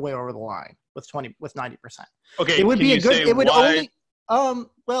think you're way over the line with 90%. Okay, it would be a good. It would why? only.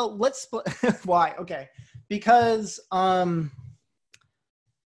 Well, let's split. Why? Okay, because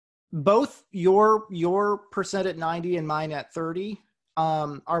both your percent at 90 and mine at 30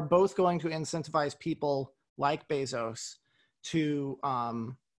 are both going to incentivize people like Bezos to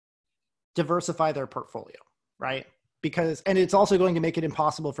diversify their portfolio, right? And it's also going to make it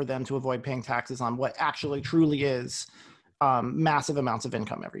impossible for them to avoid paying taxes on what actually truly is massive amounts of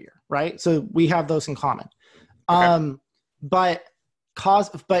income every year, right? So we have those in common. Okay. But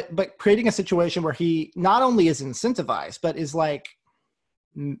creating a situation where he not only is incentivized, but is like,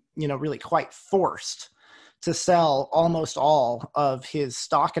 really quite forced to sell almost all of his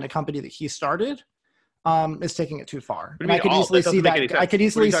stock in a company that he started, is taking it too far. And I could easily see that. I could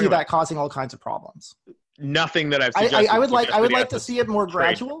easily see that causing all kinds of problems. Nothing that I've suggested. I would like to see it more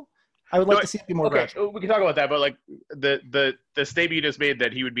gradual. I would like to see it be more gradual. We can talk about that, but like the statement you just made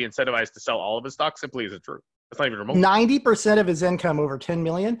that he would be incentivized to sell all of his stock simply isn't true. That's not even remote. 90% of his income over 10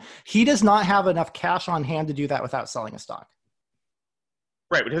 million. He does not have enough cash on hand to do that without selling a stock.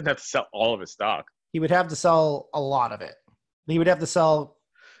 Right, but he doesn't have to sell all of his stock. He would have to sell a lot of it. He would have to sell,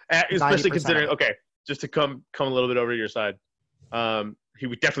 especially considering. Okay, just to come a little bit over to your side, he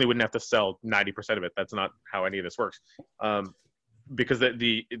definitely wouldn't have to sell 90% of it. That's not how any of this works, because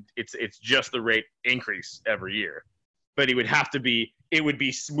it's just the rate increase every year. But he would have to be. It would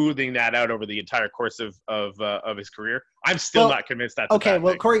be smoothing that out over the entire course of his career. I'm still not convinced that's okay.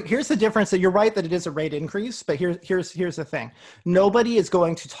 Well, Corey, here's the difference. That you're right that it is a rate increase, but here's the thing. Nobody is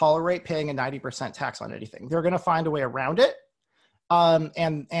going to tolerate paying a 90% tax on anything. They're going to find a way around it,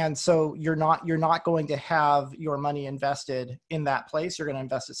 and so you're not going to have your money invested in that place. You're going to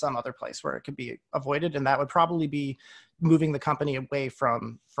invest it some other place where it could be avoided, and that would probably be moving the company away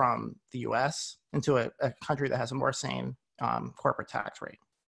from the U.S. into a country that has a more sane corporate tax rate.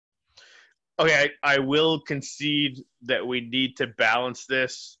 Okay, I will concede that we need to balance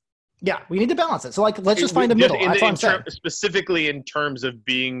this. Yeah, we need to balance it. So, let's just find a middle. That's what I'm saying. Specifically in terms of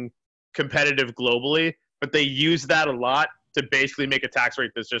being competitive globally, but they use that a lot to basically make a tax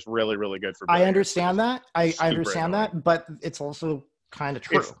rate that's just really, really good for. I understand that. I understand that, but it's also kind of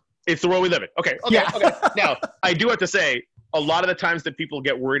true. It's the world we live in. Okay. Now, I do have to say, a lot of the times that people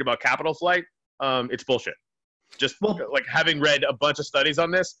get worried about capital flight, it's bullshit. Just like having read a bunch of studies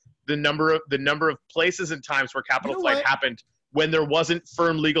on this, the number of places and times where capital flight happened when there wasn't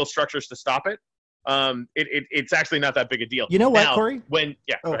firm legal structures to stop it, it's actually not that big a deal. You know what, Corey?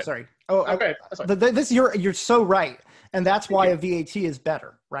 Sorry. Okay. You're so right, and that's why a VAT is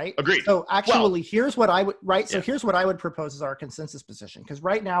better, right? Agreed. So actually, here's what I would here's what I would propose as our consensus position, because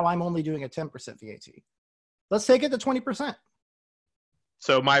right now I'm only doing a 10% VAT. Let's take it to 20%.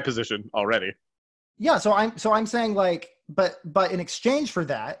 So my position already. Yeah, so I'm saying but in exchange for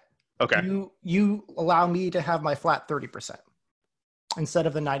that, okay, you allow me to have my flat 30% instead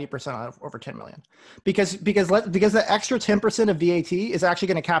of the 90% over 10 million, because the extra 10% of VAT is actually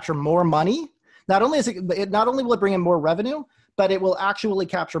going to capture more money. Not only will it bring in more revenue, but it will actually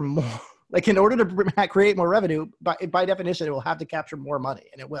capture more. Like, in order to create more revenue, by definition, it will have to capture more money,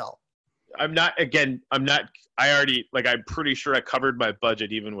 and it will. I'm pretty sure I covered my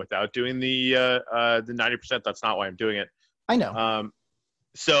budget even without doing the 90%. That's not why I'm doing it. I know.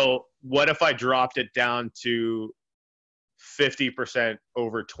 So what if I dropped it down to 50%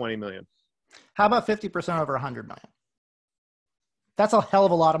 over 20 million? How about 50% over 100 million? That's a hell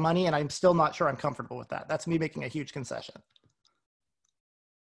of a lot of money, and I'm still not sure I'm comfortable with that. That's me making a huge concession.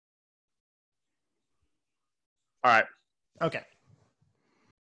 All right. Okay.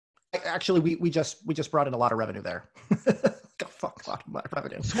 Actually, we just brought in a lot of revenue there. A lot of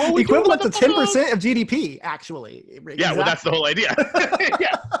revenue. Equivalent to 10% of GDP, actually. Yeah, exactly. Well, that's the whole idea.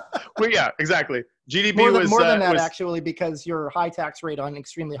 Yeah. Well, yeah, exactly. GDP more than that, actually, because your high tax rate on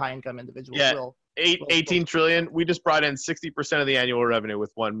extremely high income individuals will. 18 trillion. We just brought in 60% of the annual revenue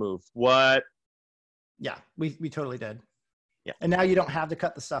with one move. What? Yeah, we totally did. Yeah. And now you don't have to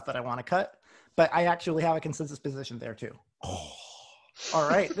cut the stuff that I want to cut, but I actually have a consensus position there too. Oh. All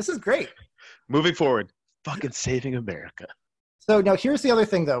right. This is great. Moving forward. Fucking saving America. So now here's the other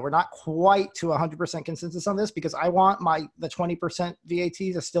thing, though. We're not quite to 100% consensus on this, because I want the 20%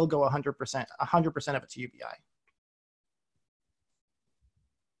 VAT to still go 100% of it to UBI.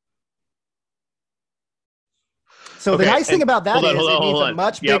 So the nice thing about that is it means a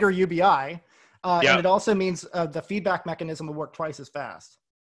much bigger UBI, and it also means the feedback mechanism will work twice as fast.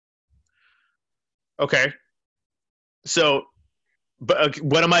 Okay. So, but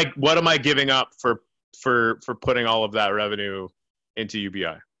what am I giving up for putting all of that revenue into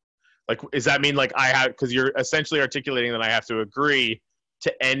UBI? Like, does that mean like I have, because you're essentially articulating that I have to agree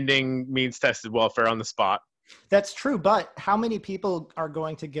to ending means tested welfare on the spot? That's true, but how many people are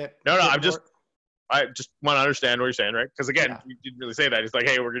going to get? No, get I just want to understand what you're saying, right? Because again, Yeah. you didn't really say that. It's like,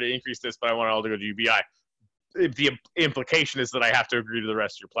 hey, we're going to increase this, but I want it all to go to UBI. The implication is that I have to agree to the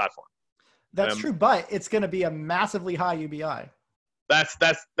rest of your platform. That's true, but it's going to be a massively high UBI. That's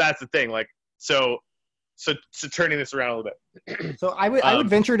the thing. Like, so turning this around a little bit. So I would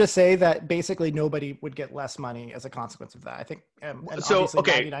venture to say that basically nobody would get less money as a consequence of that. I think, and So, obviously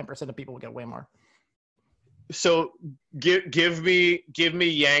okay. 99% of people will get way more. So give me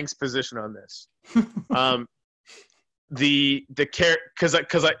Yang's position on this. The because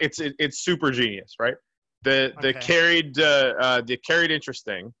it's super genius, right? The carried interest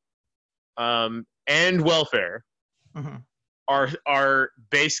thing, and welfare are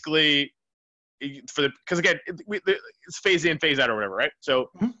basically for the, because again it's phase in, phase out or whatever, right?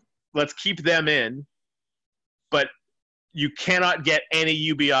 So let's keep them in, but you cannot get any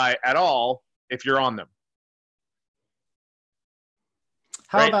UBI at all if you're on them.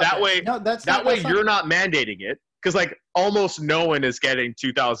 How right? about that way? No, that's that not, way that's you're not mandating it, because like almost no one is getting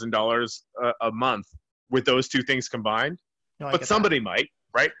 $2,000 a month with those two things combined. No, but somebody might,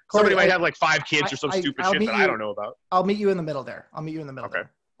 right? Corey, Somebody might have like 5 kids or some stupid shit that I don't know about. I'll meet you in the middle there. Okay.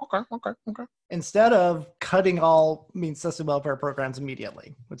 Okay. Instead of cutting all means tested welfare programs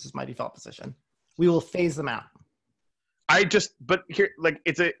immediately, which is my default position, we will phase them out. But here, like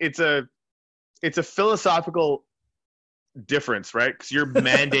it's a philosophical difference, right? Because you're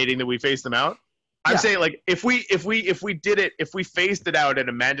mandating that we phase them out. I'm saying like if we phased it out in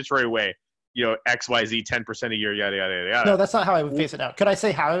a mandatory way, you know, XYZ 10% a year, yada yada yada. No, that's not how I would phase it out. Could I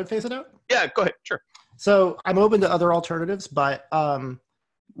say how I would phase it out? Yeah, go ahead. Sure. So I'm open to other alternatives, but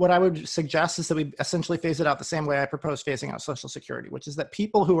what I would suggest is that we essentially phase it out the same way I propose phasing out Social Security, which is that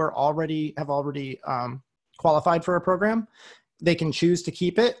people who are already qualified for a program, they can choose to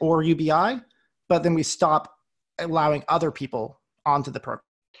keep it or UBI, but then we stop allowing other people onto the program.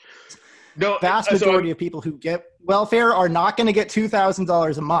 No, vast majority of people who get welfare are not going to get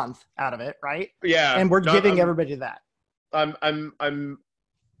 $2,000 a month out of it, right? Yeah, and we're giving everybody that. But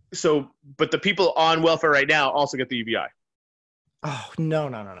the people on welfare right now also get the UBI. Oh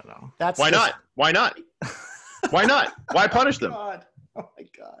no! That's why not? Why not? Why not? Why punish them? God. Oh my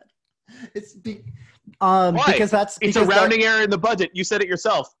God! Why? Because it's a rounding error in the budget. You said it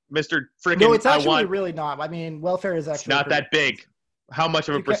yourself, Mr. Frickin'. No, it's actually really not. I mean, welfare is actually not that big. How much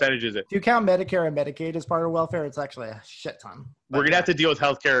of a percentage is it? If you count Medicare and Medicaid as part of welfare, it's actually a shit ton. We're going to have to deal with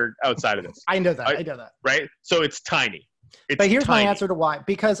healthcare outside of this. I know that. Right? So it's tiny. But here's my answer to why.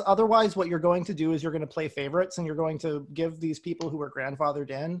 Because otherwise what you're going to do is you're going to play favorites, and you're going to give these people who are grandfathered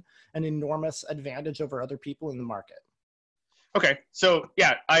in an enormous advantage over other people in the market. Okay. So,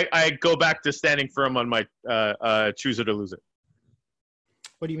 yeah, I go back to standing firm on my choose it or lose it.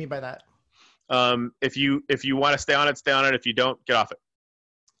 What do you mean by that? If you want to stay on it, stay on it. If you don't, get off it.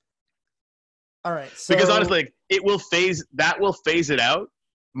 All right. So, because honestly, like, it will phase it out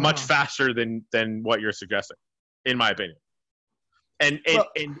much faster than what you're suggesting, in my opinion. And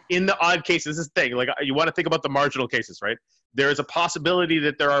in the odd cases, this is the thing. Like, you want to think about the marginal cases, right? There is a possibility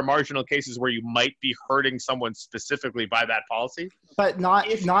that there are marginal cases where you might be hurting someone specifically by that policy, but not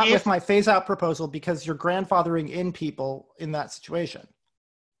with my phase out proposal, because you're grandfathering in people in that situation.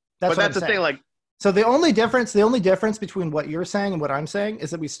 That's the thing. Like, so the only difference between what you're saying and what I'm saying is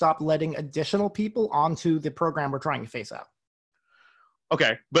that we stop letting additional people onto the program we're trying to phase out.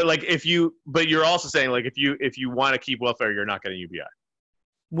 Okay, but like but you're also saying like if you want to keep welfare, you're not getting UBI,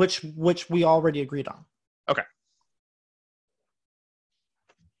 which we already agreed on. Okay.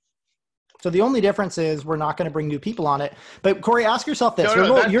 So the only difference is we're not going to bring new people on it. But Corey, ask yourself this: your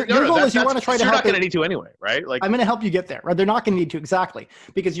goal is you want to try to help. You're not going to need to anyway, right? Like, I'm going to help you get there. Right? They're not going to need to, exactly,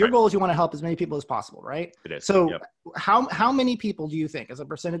 because your goal is you want to help as many people as possible, right? It is. So how many people do you think, as a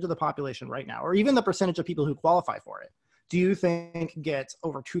percentage of the population right now, or even the percentage of people who qualify for it, do you think gets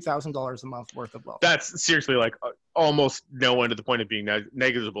over $2,000 a month worth of welfare? That's seriously like almost no one, to the point of being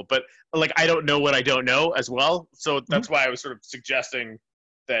negligible. But like, I don't know what I don't know as well, so that's why I was sort of suggesting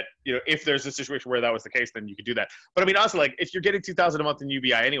that, you know, if there's a situation where that was the case, then you could do that. But I mean, also, like, if you're getting $2,000 a month in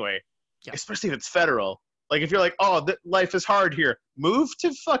UBI anyway, especially if it's federal, like, if you're like, oh, life is hard here, move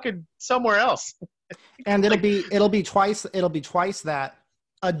to fucking somewhere else. And it'll be twice that,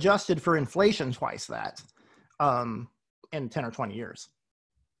 adjusted for inflation, twice that, in 10 or 20 years.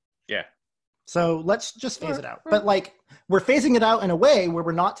 Yeah. So let's just phase it out. But like, we're phasing it out in a way where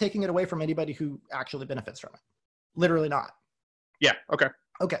we're not taking it away from anybody who actually benefits from it. Literally not. Yeah. Okay.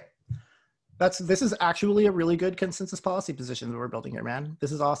 Okay. This is actually a really good consensus policy position that we're building here, man.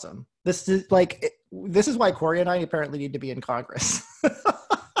 This is awesome. This is why Corey and I apparently need to be in Congress.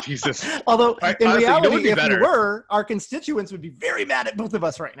 Jesus. Although in honestly, reality, if better? we were, our constituents would be very mad at both of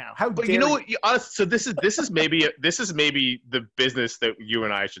us right now. How But dare you know what? So this is maybe the business that you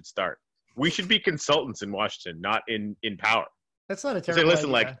and I should start. We should be consultants in Washington, not in power. That's not a Say, terrible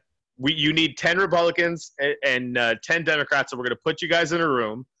listen, idea. you need 10 Republicans and 10 Democrats, and we're going to put you guys in a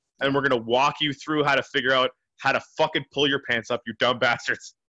room, and we're going to walk you through how to figure out how to fucking pull your pants up, you dumb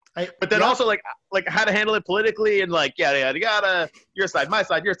bastards. But then also like how to handle it politically and like yada yada, your side, my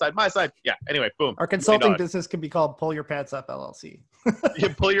side, your side, my side. Yeah. Anyway, boom. Our consulting business can be called Pull Your Pants Up LLC.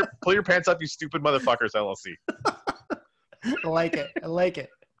 Yeah, pull your pants up, you stupid motherfuckers, LLC. I like it.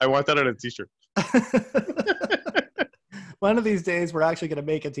 I want that on a t-shirt. One of these days, we're actually going to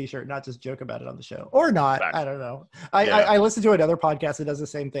make a t-shirt, not just joke about it on the show. Or not. Exactly. I don't know. I listen to another podcast that does the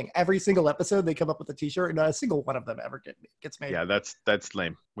same thing. Every single episode, they come up with a t-shirt, and not a single one of them ever gets made. Yeah, that's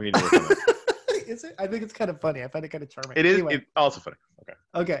lame. We need to work on that. Is it? I think it's kind of funny. I find it kind of charming. It is. Anyway. It's also funny.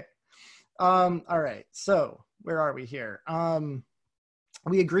 Okay. All right. So where are we here?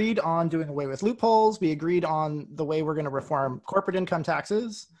 We agreed on doing away with loopholes. We agreed on the way we're going to reform corporate income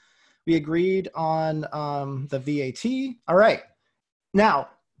taxes. We agreed on the VAT. All right. Now,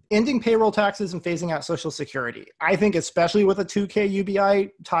 ending payroll taxes and phasing out Social Security. I think especially with a 2K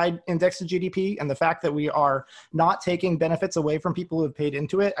UBI tied index to GDP and the fact that we are not taking benefits away from people who have paid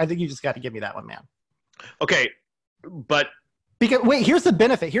into it, I think you just got to give me that one, man. Okay, but because wait, here's the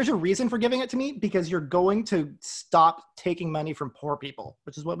benefit. Here's your reason for giving it to me, because you're going to stop taking money from poor people,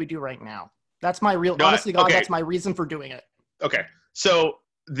 which is what we do right now. That's my real, honestly, God, that's my reason for doing it. Okay, so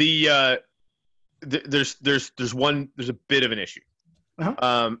there's a bit of an issue,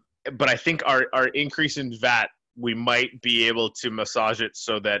 but I think our increase in VAT, we might be able to massage it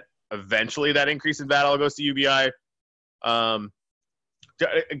so that eventually that increase in VAT all goes to UBI. The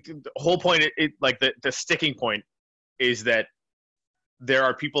whole point, the sticking point, is that there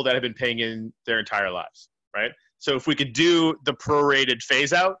are people that have been paying in their entire lives, right? So if we could do the prorated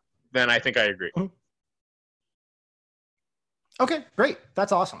phase out, then I think I agree. Okay, great.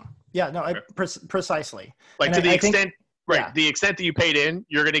 That's awesome. Yeah, no, precisely. Like, and to the extent, yeah. The extent that you paid in,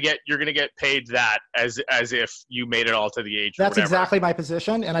 you're gonna get paid that as if you made it all to the age. That's exactly my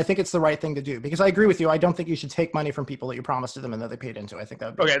position, and I think it's the right thing to do, because I agree with you. I don't think you should take money from people that you promised to them and that they paid into. I think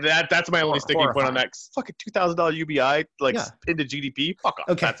that would be that's my only sticking point on that. Fucking $2,000 UBI, pinned to GDP. Fuck off.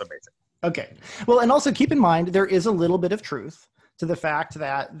 Okay. That's amazing. Okay. Well, and also keep in mind there is a little bit of truth to the fact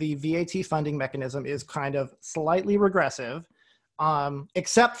that the VAT funding mechanism is kind of slightly regressive.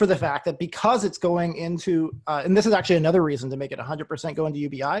 Except for the fact that because it's going into, and this is actually another reason to make it 100% go into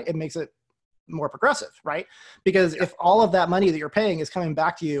UBI, it makes it more progressive, right? Because if all of that money that you're paying is coming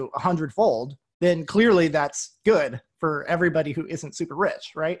back to you 100-fold, then clearly that's good for everybody who isn't super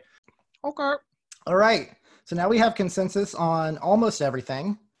rich, right? Okay. All right. So now we have consensus on almost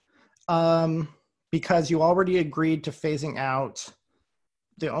everything, because you already agreed to phasing out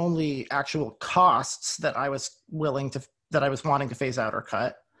the only actual costs that I was wanting to phase out or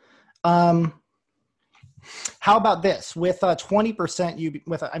cut. How about this? With a 20%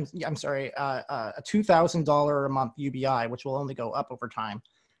 a $2,000 a month UBI, which will only go up over time,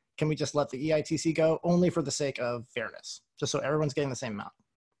 can we just let the EITC go, only for the sake of fairness, just so everyone's getting the same amount?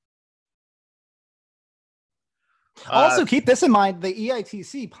 Also, keep this in mind, the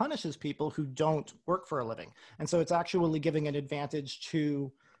EITC punishes people who don't work for a living. And so it's actually giving an advantage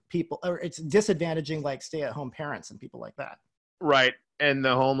to people, or it's disadvantaging like stay-at-home parents and people like that. Right, and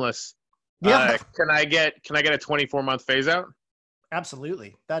the homeless. Yeah. Can I get a 24-month phase out?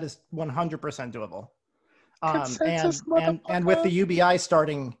 Absolutely, that is 100% doable. And with the UBI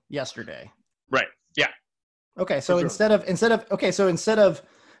starting yesterday. Right. Yeah. Okay. So instead of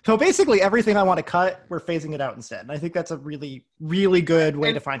basically everything I want to cut, we're phasing it out instead. And I think that's a really, really good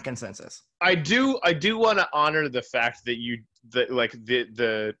way to find consensus. I do want to honor the fact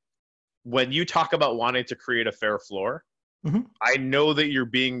that when you talk about wanting to create a fair floor, I know that you're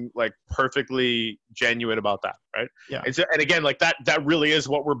being like perfectly genuine about that, right? Yeah. And again, like that really is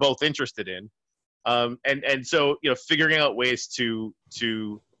what we're both interested in. And so, figuring out ways to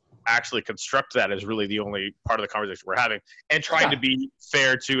actually construct that is really the only part of the conversation we're having, and trying to be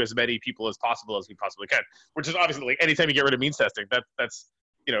fair to as many people as possible as we possibly can, which is obviously like anytime you get rid of means testing, that's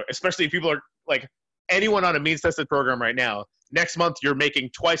especially if people are like anyone on a means tested program right now, next month you're making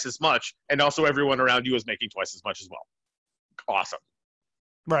twice as much, and also everyone around you is making twice as much as well. Awesome.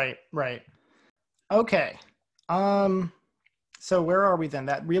 Right. Okay. So where are we then?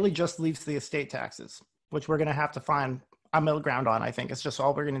 That really just leaves the estate taxes, which we're going to have to find a middle ground on. I think it's just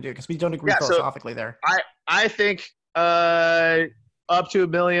all we're going to do because we don't agree Yeah, so philosophically there. I think up to $1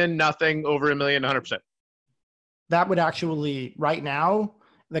 million, nothing over $1 million, 100%. That would actually, right now,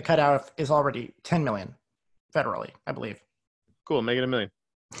 the cutoff is already 10 million federally, I believe. Cool, make it $1 million.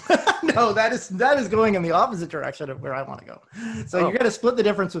 No, that is going in the opposite direction of where I want to go. So you're going to split the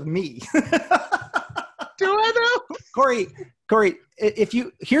difference with me. Do I though? Corey, if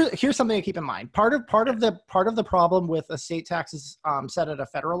you here's something to keep in mind. Part of the problem with estate taxes set at a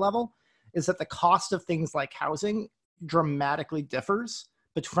federal level is that the cost of things like housing dramatically differs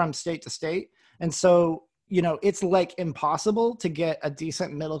from state to state, and so it's like impossible to get a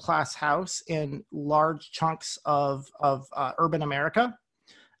decent middle class house in large chunks of urban America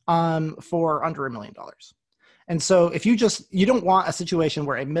for under $1 million. And so if you don't want a situation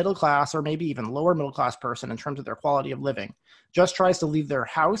where a middle class or maybe even lower middle class person in terms of their quality of living just tries to leave their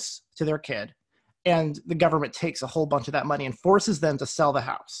house to their kid and the government takes a whole bunch of that money and forces them to sell the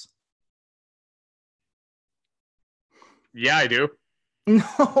house. Yeah, I do.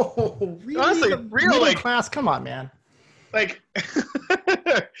 No, really? Honestly, middle class, come on, man. Like,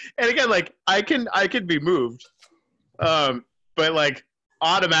 and again, like I can be moved, but like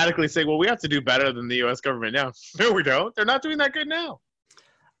automatically say, well, we have to do better than the U.S. government now. No, we don't. They're not doing that good now.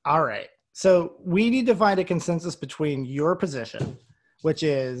 All right. So we need to find a consensus between your position, which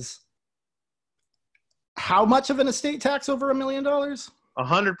is how much of an estate tax over $1 million?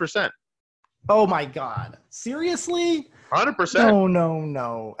 100%. Oh my God. Seriously? 100%.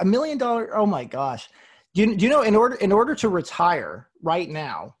 No. $1 million. Oh my gosh. Do you know, in order to retire right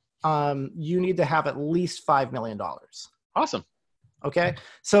now, you need to have at least $5 million. Awesome. Okay.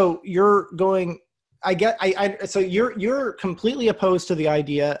 So you're going, so you're completely opposed to the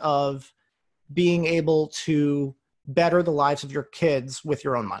idea of being able to better the lives of your kids with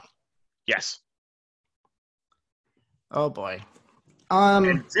your own money. Yes. Oh boy.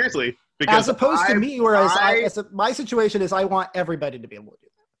 And seriously, because as opposed to me, whereas my situation is I want everybody to be able to do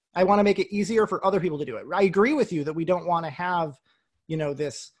that. I want to make it easier for other people to do it. I agree with you that we don't want to have,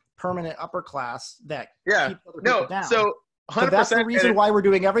 this permanent upper class that keeps other people down. So 100%. But that's the reason why we're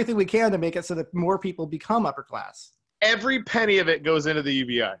doing everything we can to make it so that more people become upper class. Every penny of it goes into the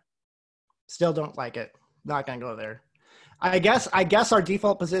UBI. Still don't like it. Not going to go there. I guess our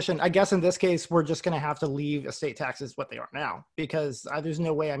default position, I guess in this case, we're just going to have to leave estate taxes what they are now because there's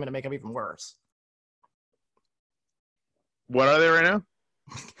no way I'm going to make them even worse. What are they right now?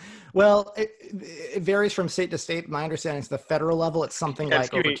 Well, it varies from state to state. My understanding is the federal level, it's something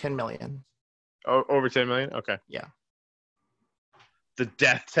like over 10 million. Oh, over 10 million? Okay. Yeah. The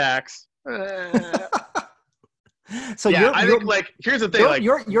death tax. So yeah, I think like here's the thing.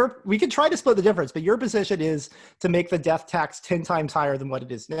 We could try to split the difference, but your position is to make the death tax 10 times higher than what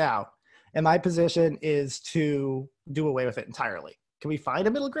it is now, and my position is to do away with it entirely. Can we find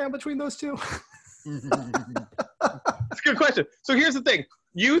a middle ground between those two? That's a good question. So here's the thing: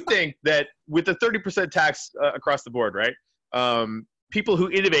 you think that with the 30% tax across the board, right? People who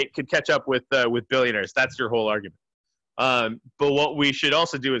innovate could catch up with billionaires. That's your whole argument. But what we should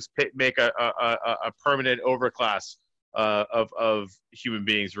also do is make a permanent overclass of human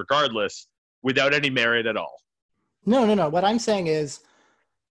beings, regardless, without any merit at all. No. What I'm saying is,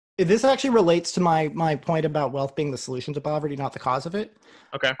 this actually relates to my point about wealth being the solution to poverty, not the cause of it.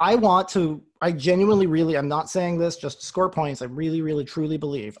 Okay. I genuinely, really, I'm not saying this just to score points. I really, really, truly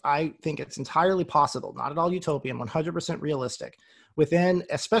believe. I think it's entirely possible, not at all utopian, 100% realistic,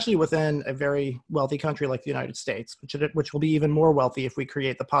 especially within a very wealthy country like the United States, which will be even more wealthy if we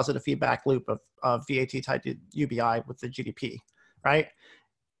create the positive feedback loop of VAT tied to UBI with the GDP, right?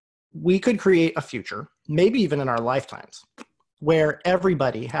 We could create a future, maybe even in our lifetimes, where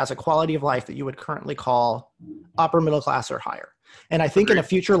everybody has a quality of life that you would currently call upper middle class or higher. And I think in a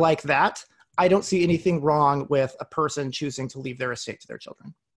future like that, I don't see anything wrong with a person choosing to leave their estate to their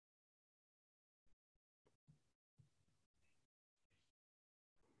children.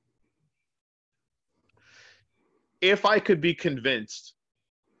 If I could be convinced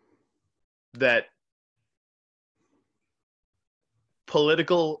that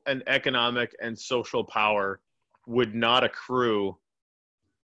political and economic and social power would not accrue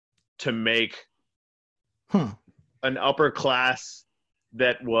to make an upper class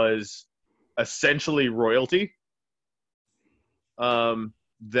that was essentially royalty,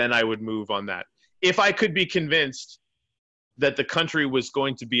 then I would move on that. If I could be convinced that the country was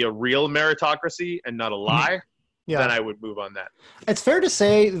going to be a real meritocracy and not a lie, then I would move on that. It's fair to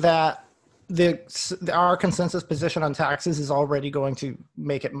say that our consensus position on taxes is already going to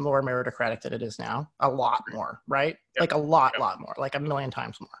make it more meritocratic than it is now. A lot more, right? Yep. Like a lot more, like 1,000,000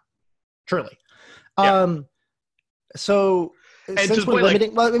 times more. Truly. So And since we're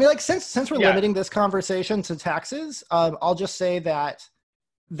limiting, well, I mean, like since we're limiting this conversation to taxes, I'll just say that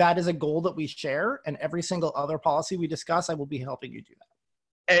is a goal that we share, and every single other policy we discuss, I will be helping you do that.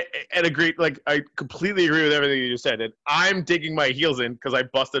 And agree, like I completely agree with everything you just said. And I'm digging my heels in because I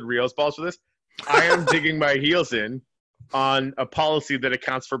busted Rio's balls for this. I am digging my heels in on a policy that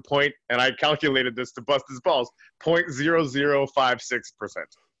accounts for and I calculated this to bust his balls, 0.0056%.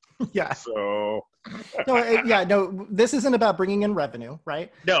 Yeah. So. No, this isn't about bringing in revenue,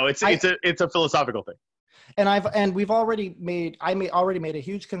 right? No, it's a philosophical thing. And we've already made a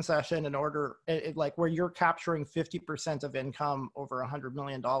huge concession in order, like where you're capturing 50% of income over $100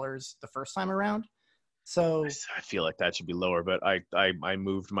 million the first time around. So I feel like that should be lower, but I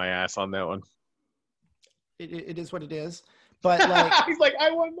moved my ass on that one. It is what it is, but like he's like, I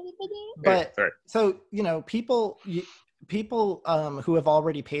want. But so people who have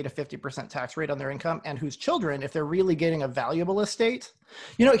already paid a 50% tax rate on their income and whose children, if they're really getting a valuable estate,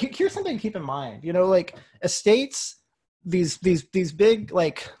 here's something to keep in mind, like estates, these big,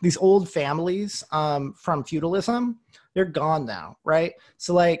 like these old families from feudalism, they're gone now, right?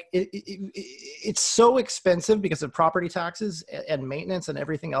 So like it's so expensive because of property taxes and maintenance and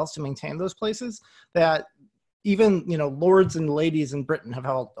everything else to maintain those places that even, lords and ladies in Britain have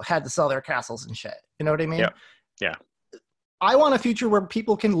had to sell their castles and shit. You know what I mean? Yeah. I want a future where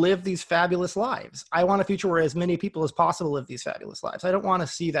people can live these fabulous lives. I want a future where as many people as possible live these fabulous lives. I don't want to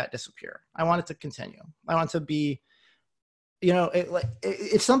see that disappear. I want it to continue. I want it to be,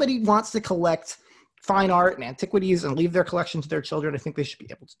 if somebody wants to collect fine art and antiquities and leave their collection to their children, I think they should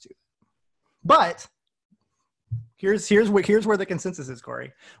be able to do that. But here's where the consensus is,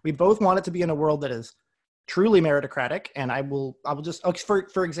 Corey. We both want it to be in a world that is truly meritocratic, and I will just,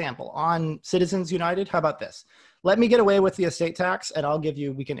 for example, on Citizens United, how about this? Let me get away with the estate tax, and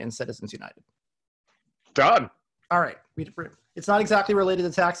we can end Citizens United. Done. All right. It's not exactly related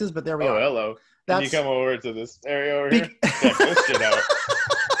to taxes, but there we are. Oh, hello. Can you come over to this area over here? Check this shit out.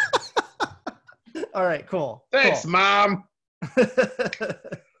 All right, cool. Thanks, Mom.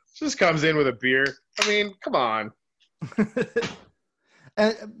 Just comes in with a beer. I mean, come on.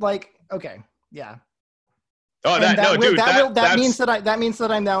 And okay, yeah. Oh, that means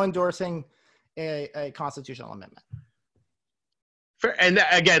that I'm now endorsing a constitutional amendment. Fair. And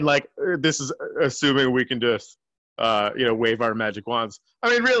again, this is assuming we can just, wave our magic wands.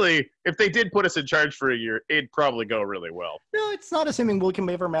 I mean, really, if they did put us in charge for a year, it'd probably go really well. No, it's not assuming we can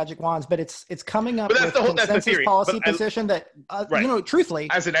wave our magic wands, but it's coming up with a consensus policy position that, truthfully,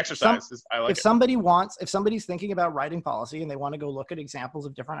 as an exercise, if somebody's thinking about writing policy and they want to go look at examples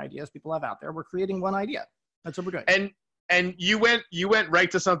of different ideas people have out there, we're creating one idea. That's what we're doing. And you went right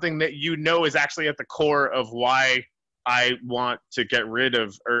to something that is actually at the core of why I want to get rid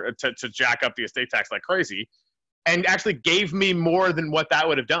of or to jack up the estate tax like crazy, and actually gave me more than what that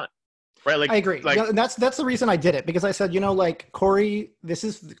would have done. Right? I agree. That's the reason I did it, because I said, Corey, this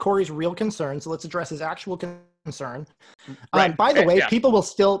is Corey's real concern, so let's address his actual concern. Right. By the way, people will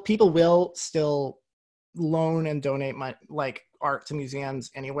still loan and donate my art to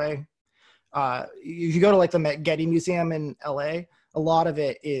museums anyway. If you go to the Getty Museum in LA, a lot of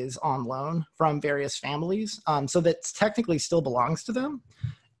it is on loan from various families. So that technically still belongs to them.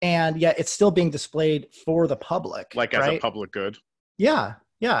 And yet it's still being displayed for the public. As a public good. Yeah.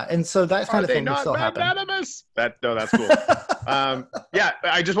 Yeah. And so that kind of thing will still happen. That's cool. Yeah.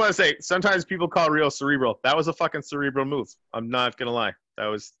 I just want to say, sometimes people call Rio cerebral. That was a fucking cerebral move. I'm not going to lie. That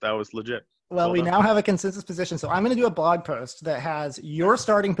was legit. Well, we now have a consensus position. So I'm going to do a blog post that has your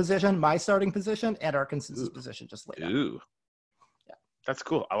starting position, my starting position, and our consensus position just laid out. Ooh. Yeah. That's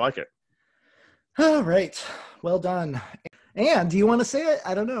cool. I like it. All right. Well done. And do you want to say it?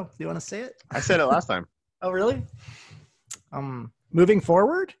 I don't know. Do you want to say it? I said it last time. Oh, really? Moving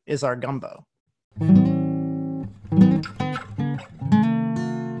forward is our gumbo.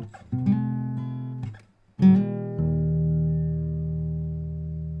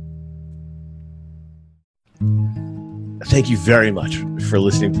 Thank you very much for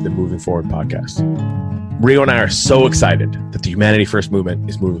listening to the Moving Forward podcast. Rio and I are so excited that the Humanity First movement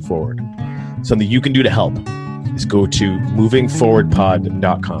is moving forward. Something you can do to help is go to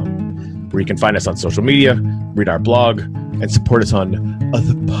movingforwardpod.com, where you can find us on social media, read our blog, and support us on the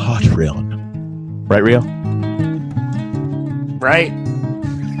Patreon. Right, Rio? Right.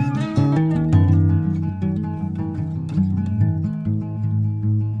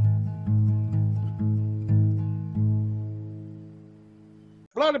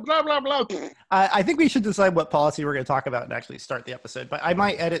 blah blah blah blah. I think we should decide what policy we're going to talk about and actually start the episode. But I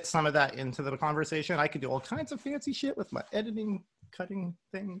might edit some of that into the conversation. I could do all kinds of fancy shit with my editing, cutting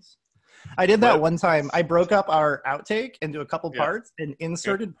things. I did that one time. I broke up our outtake into a couple parts and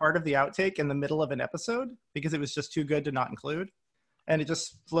inserted part of the outtake in the middle of an episode because it was just too good to not include. And it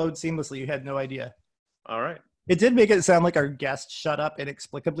just flowed seamlessly. You had no idea. All right. It did make it sound like our guest shut up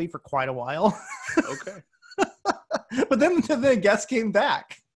inexplicably for quite a while. Okay. But then the guest came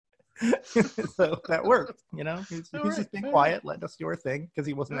back. So that worked, you know? He's just being quiet, letting us do our thing because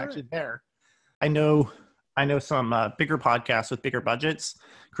he wasn't actually there. I know some bigger podcasts with bigger budgets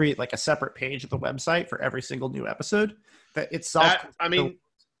create like a separate page of the website for every single new episode that itself.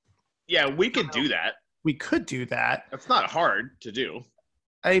 Yeah, we could do that. We could do that. That's not hard to do.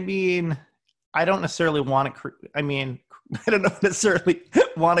 I mean, I don't necessarily want to. I don't necessarily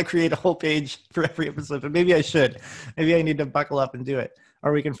want to create a whole page for every episode, but maybe I should. Maybe I need to buckle up and do it,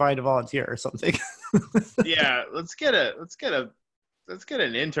 or we can find a volunteer or something. Yeah, let's get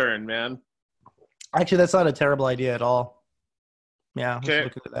an intern, man. Actually, that's not a terrible idea at all. Yeah, okay.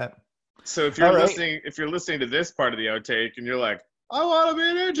 Look at that. So if you're listening to this part of the outtake and you're like, I want to be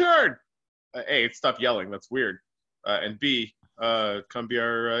an intern. A, stop yelling. That's weird. And B, come be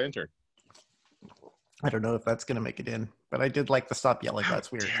our intern. I don't know if that's going to make it in, but I did like the stop yelling.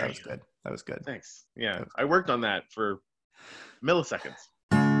 That's weird. That was good. Thanks. Yeah, I worked on that for milliseconds.